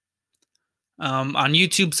 On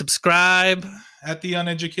YouTube, subscribe. At the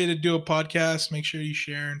Uneducated Duo Podcast, make sure you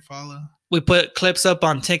share and follow. We put clips up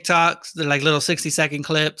on TikToks. They're like little 60-second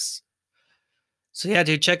clips. So yeah,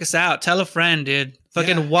 dude, check us out. Tell a friend, dude.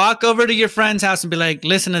 Fucking walk over to your friend's house and be like,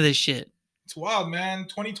 listen to this shit. It's wild, man.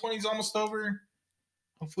 2020 is almost over.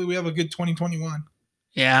 Hopefully we have a good 2021.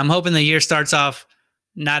 Yeah, I'm hoping the year starts off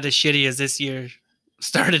not as shitty as this year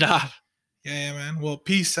started off. Yeah, man. Well,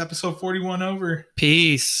 peace. Episode 41 over.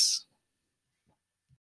 Peace.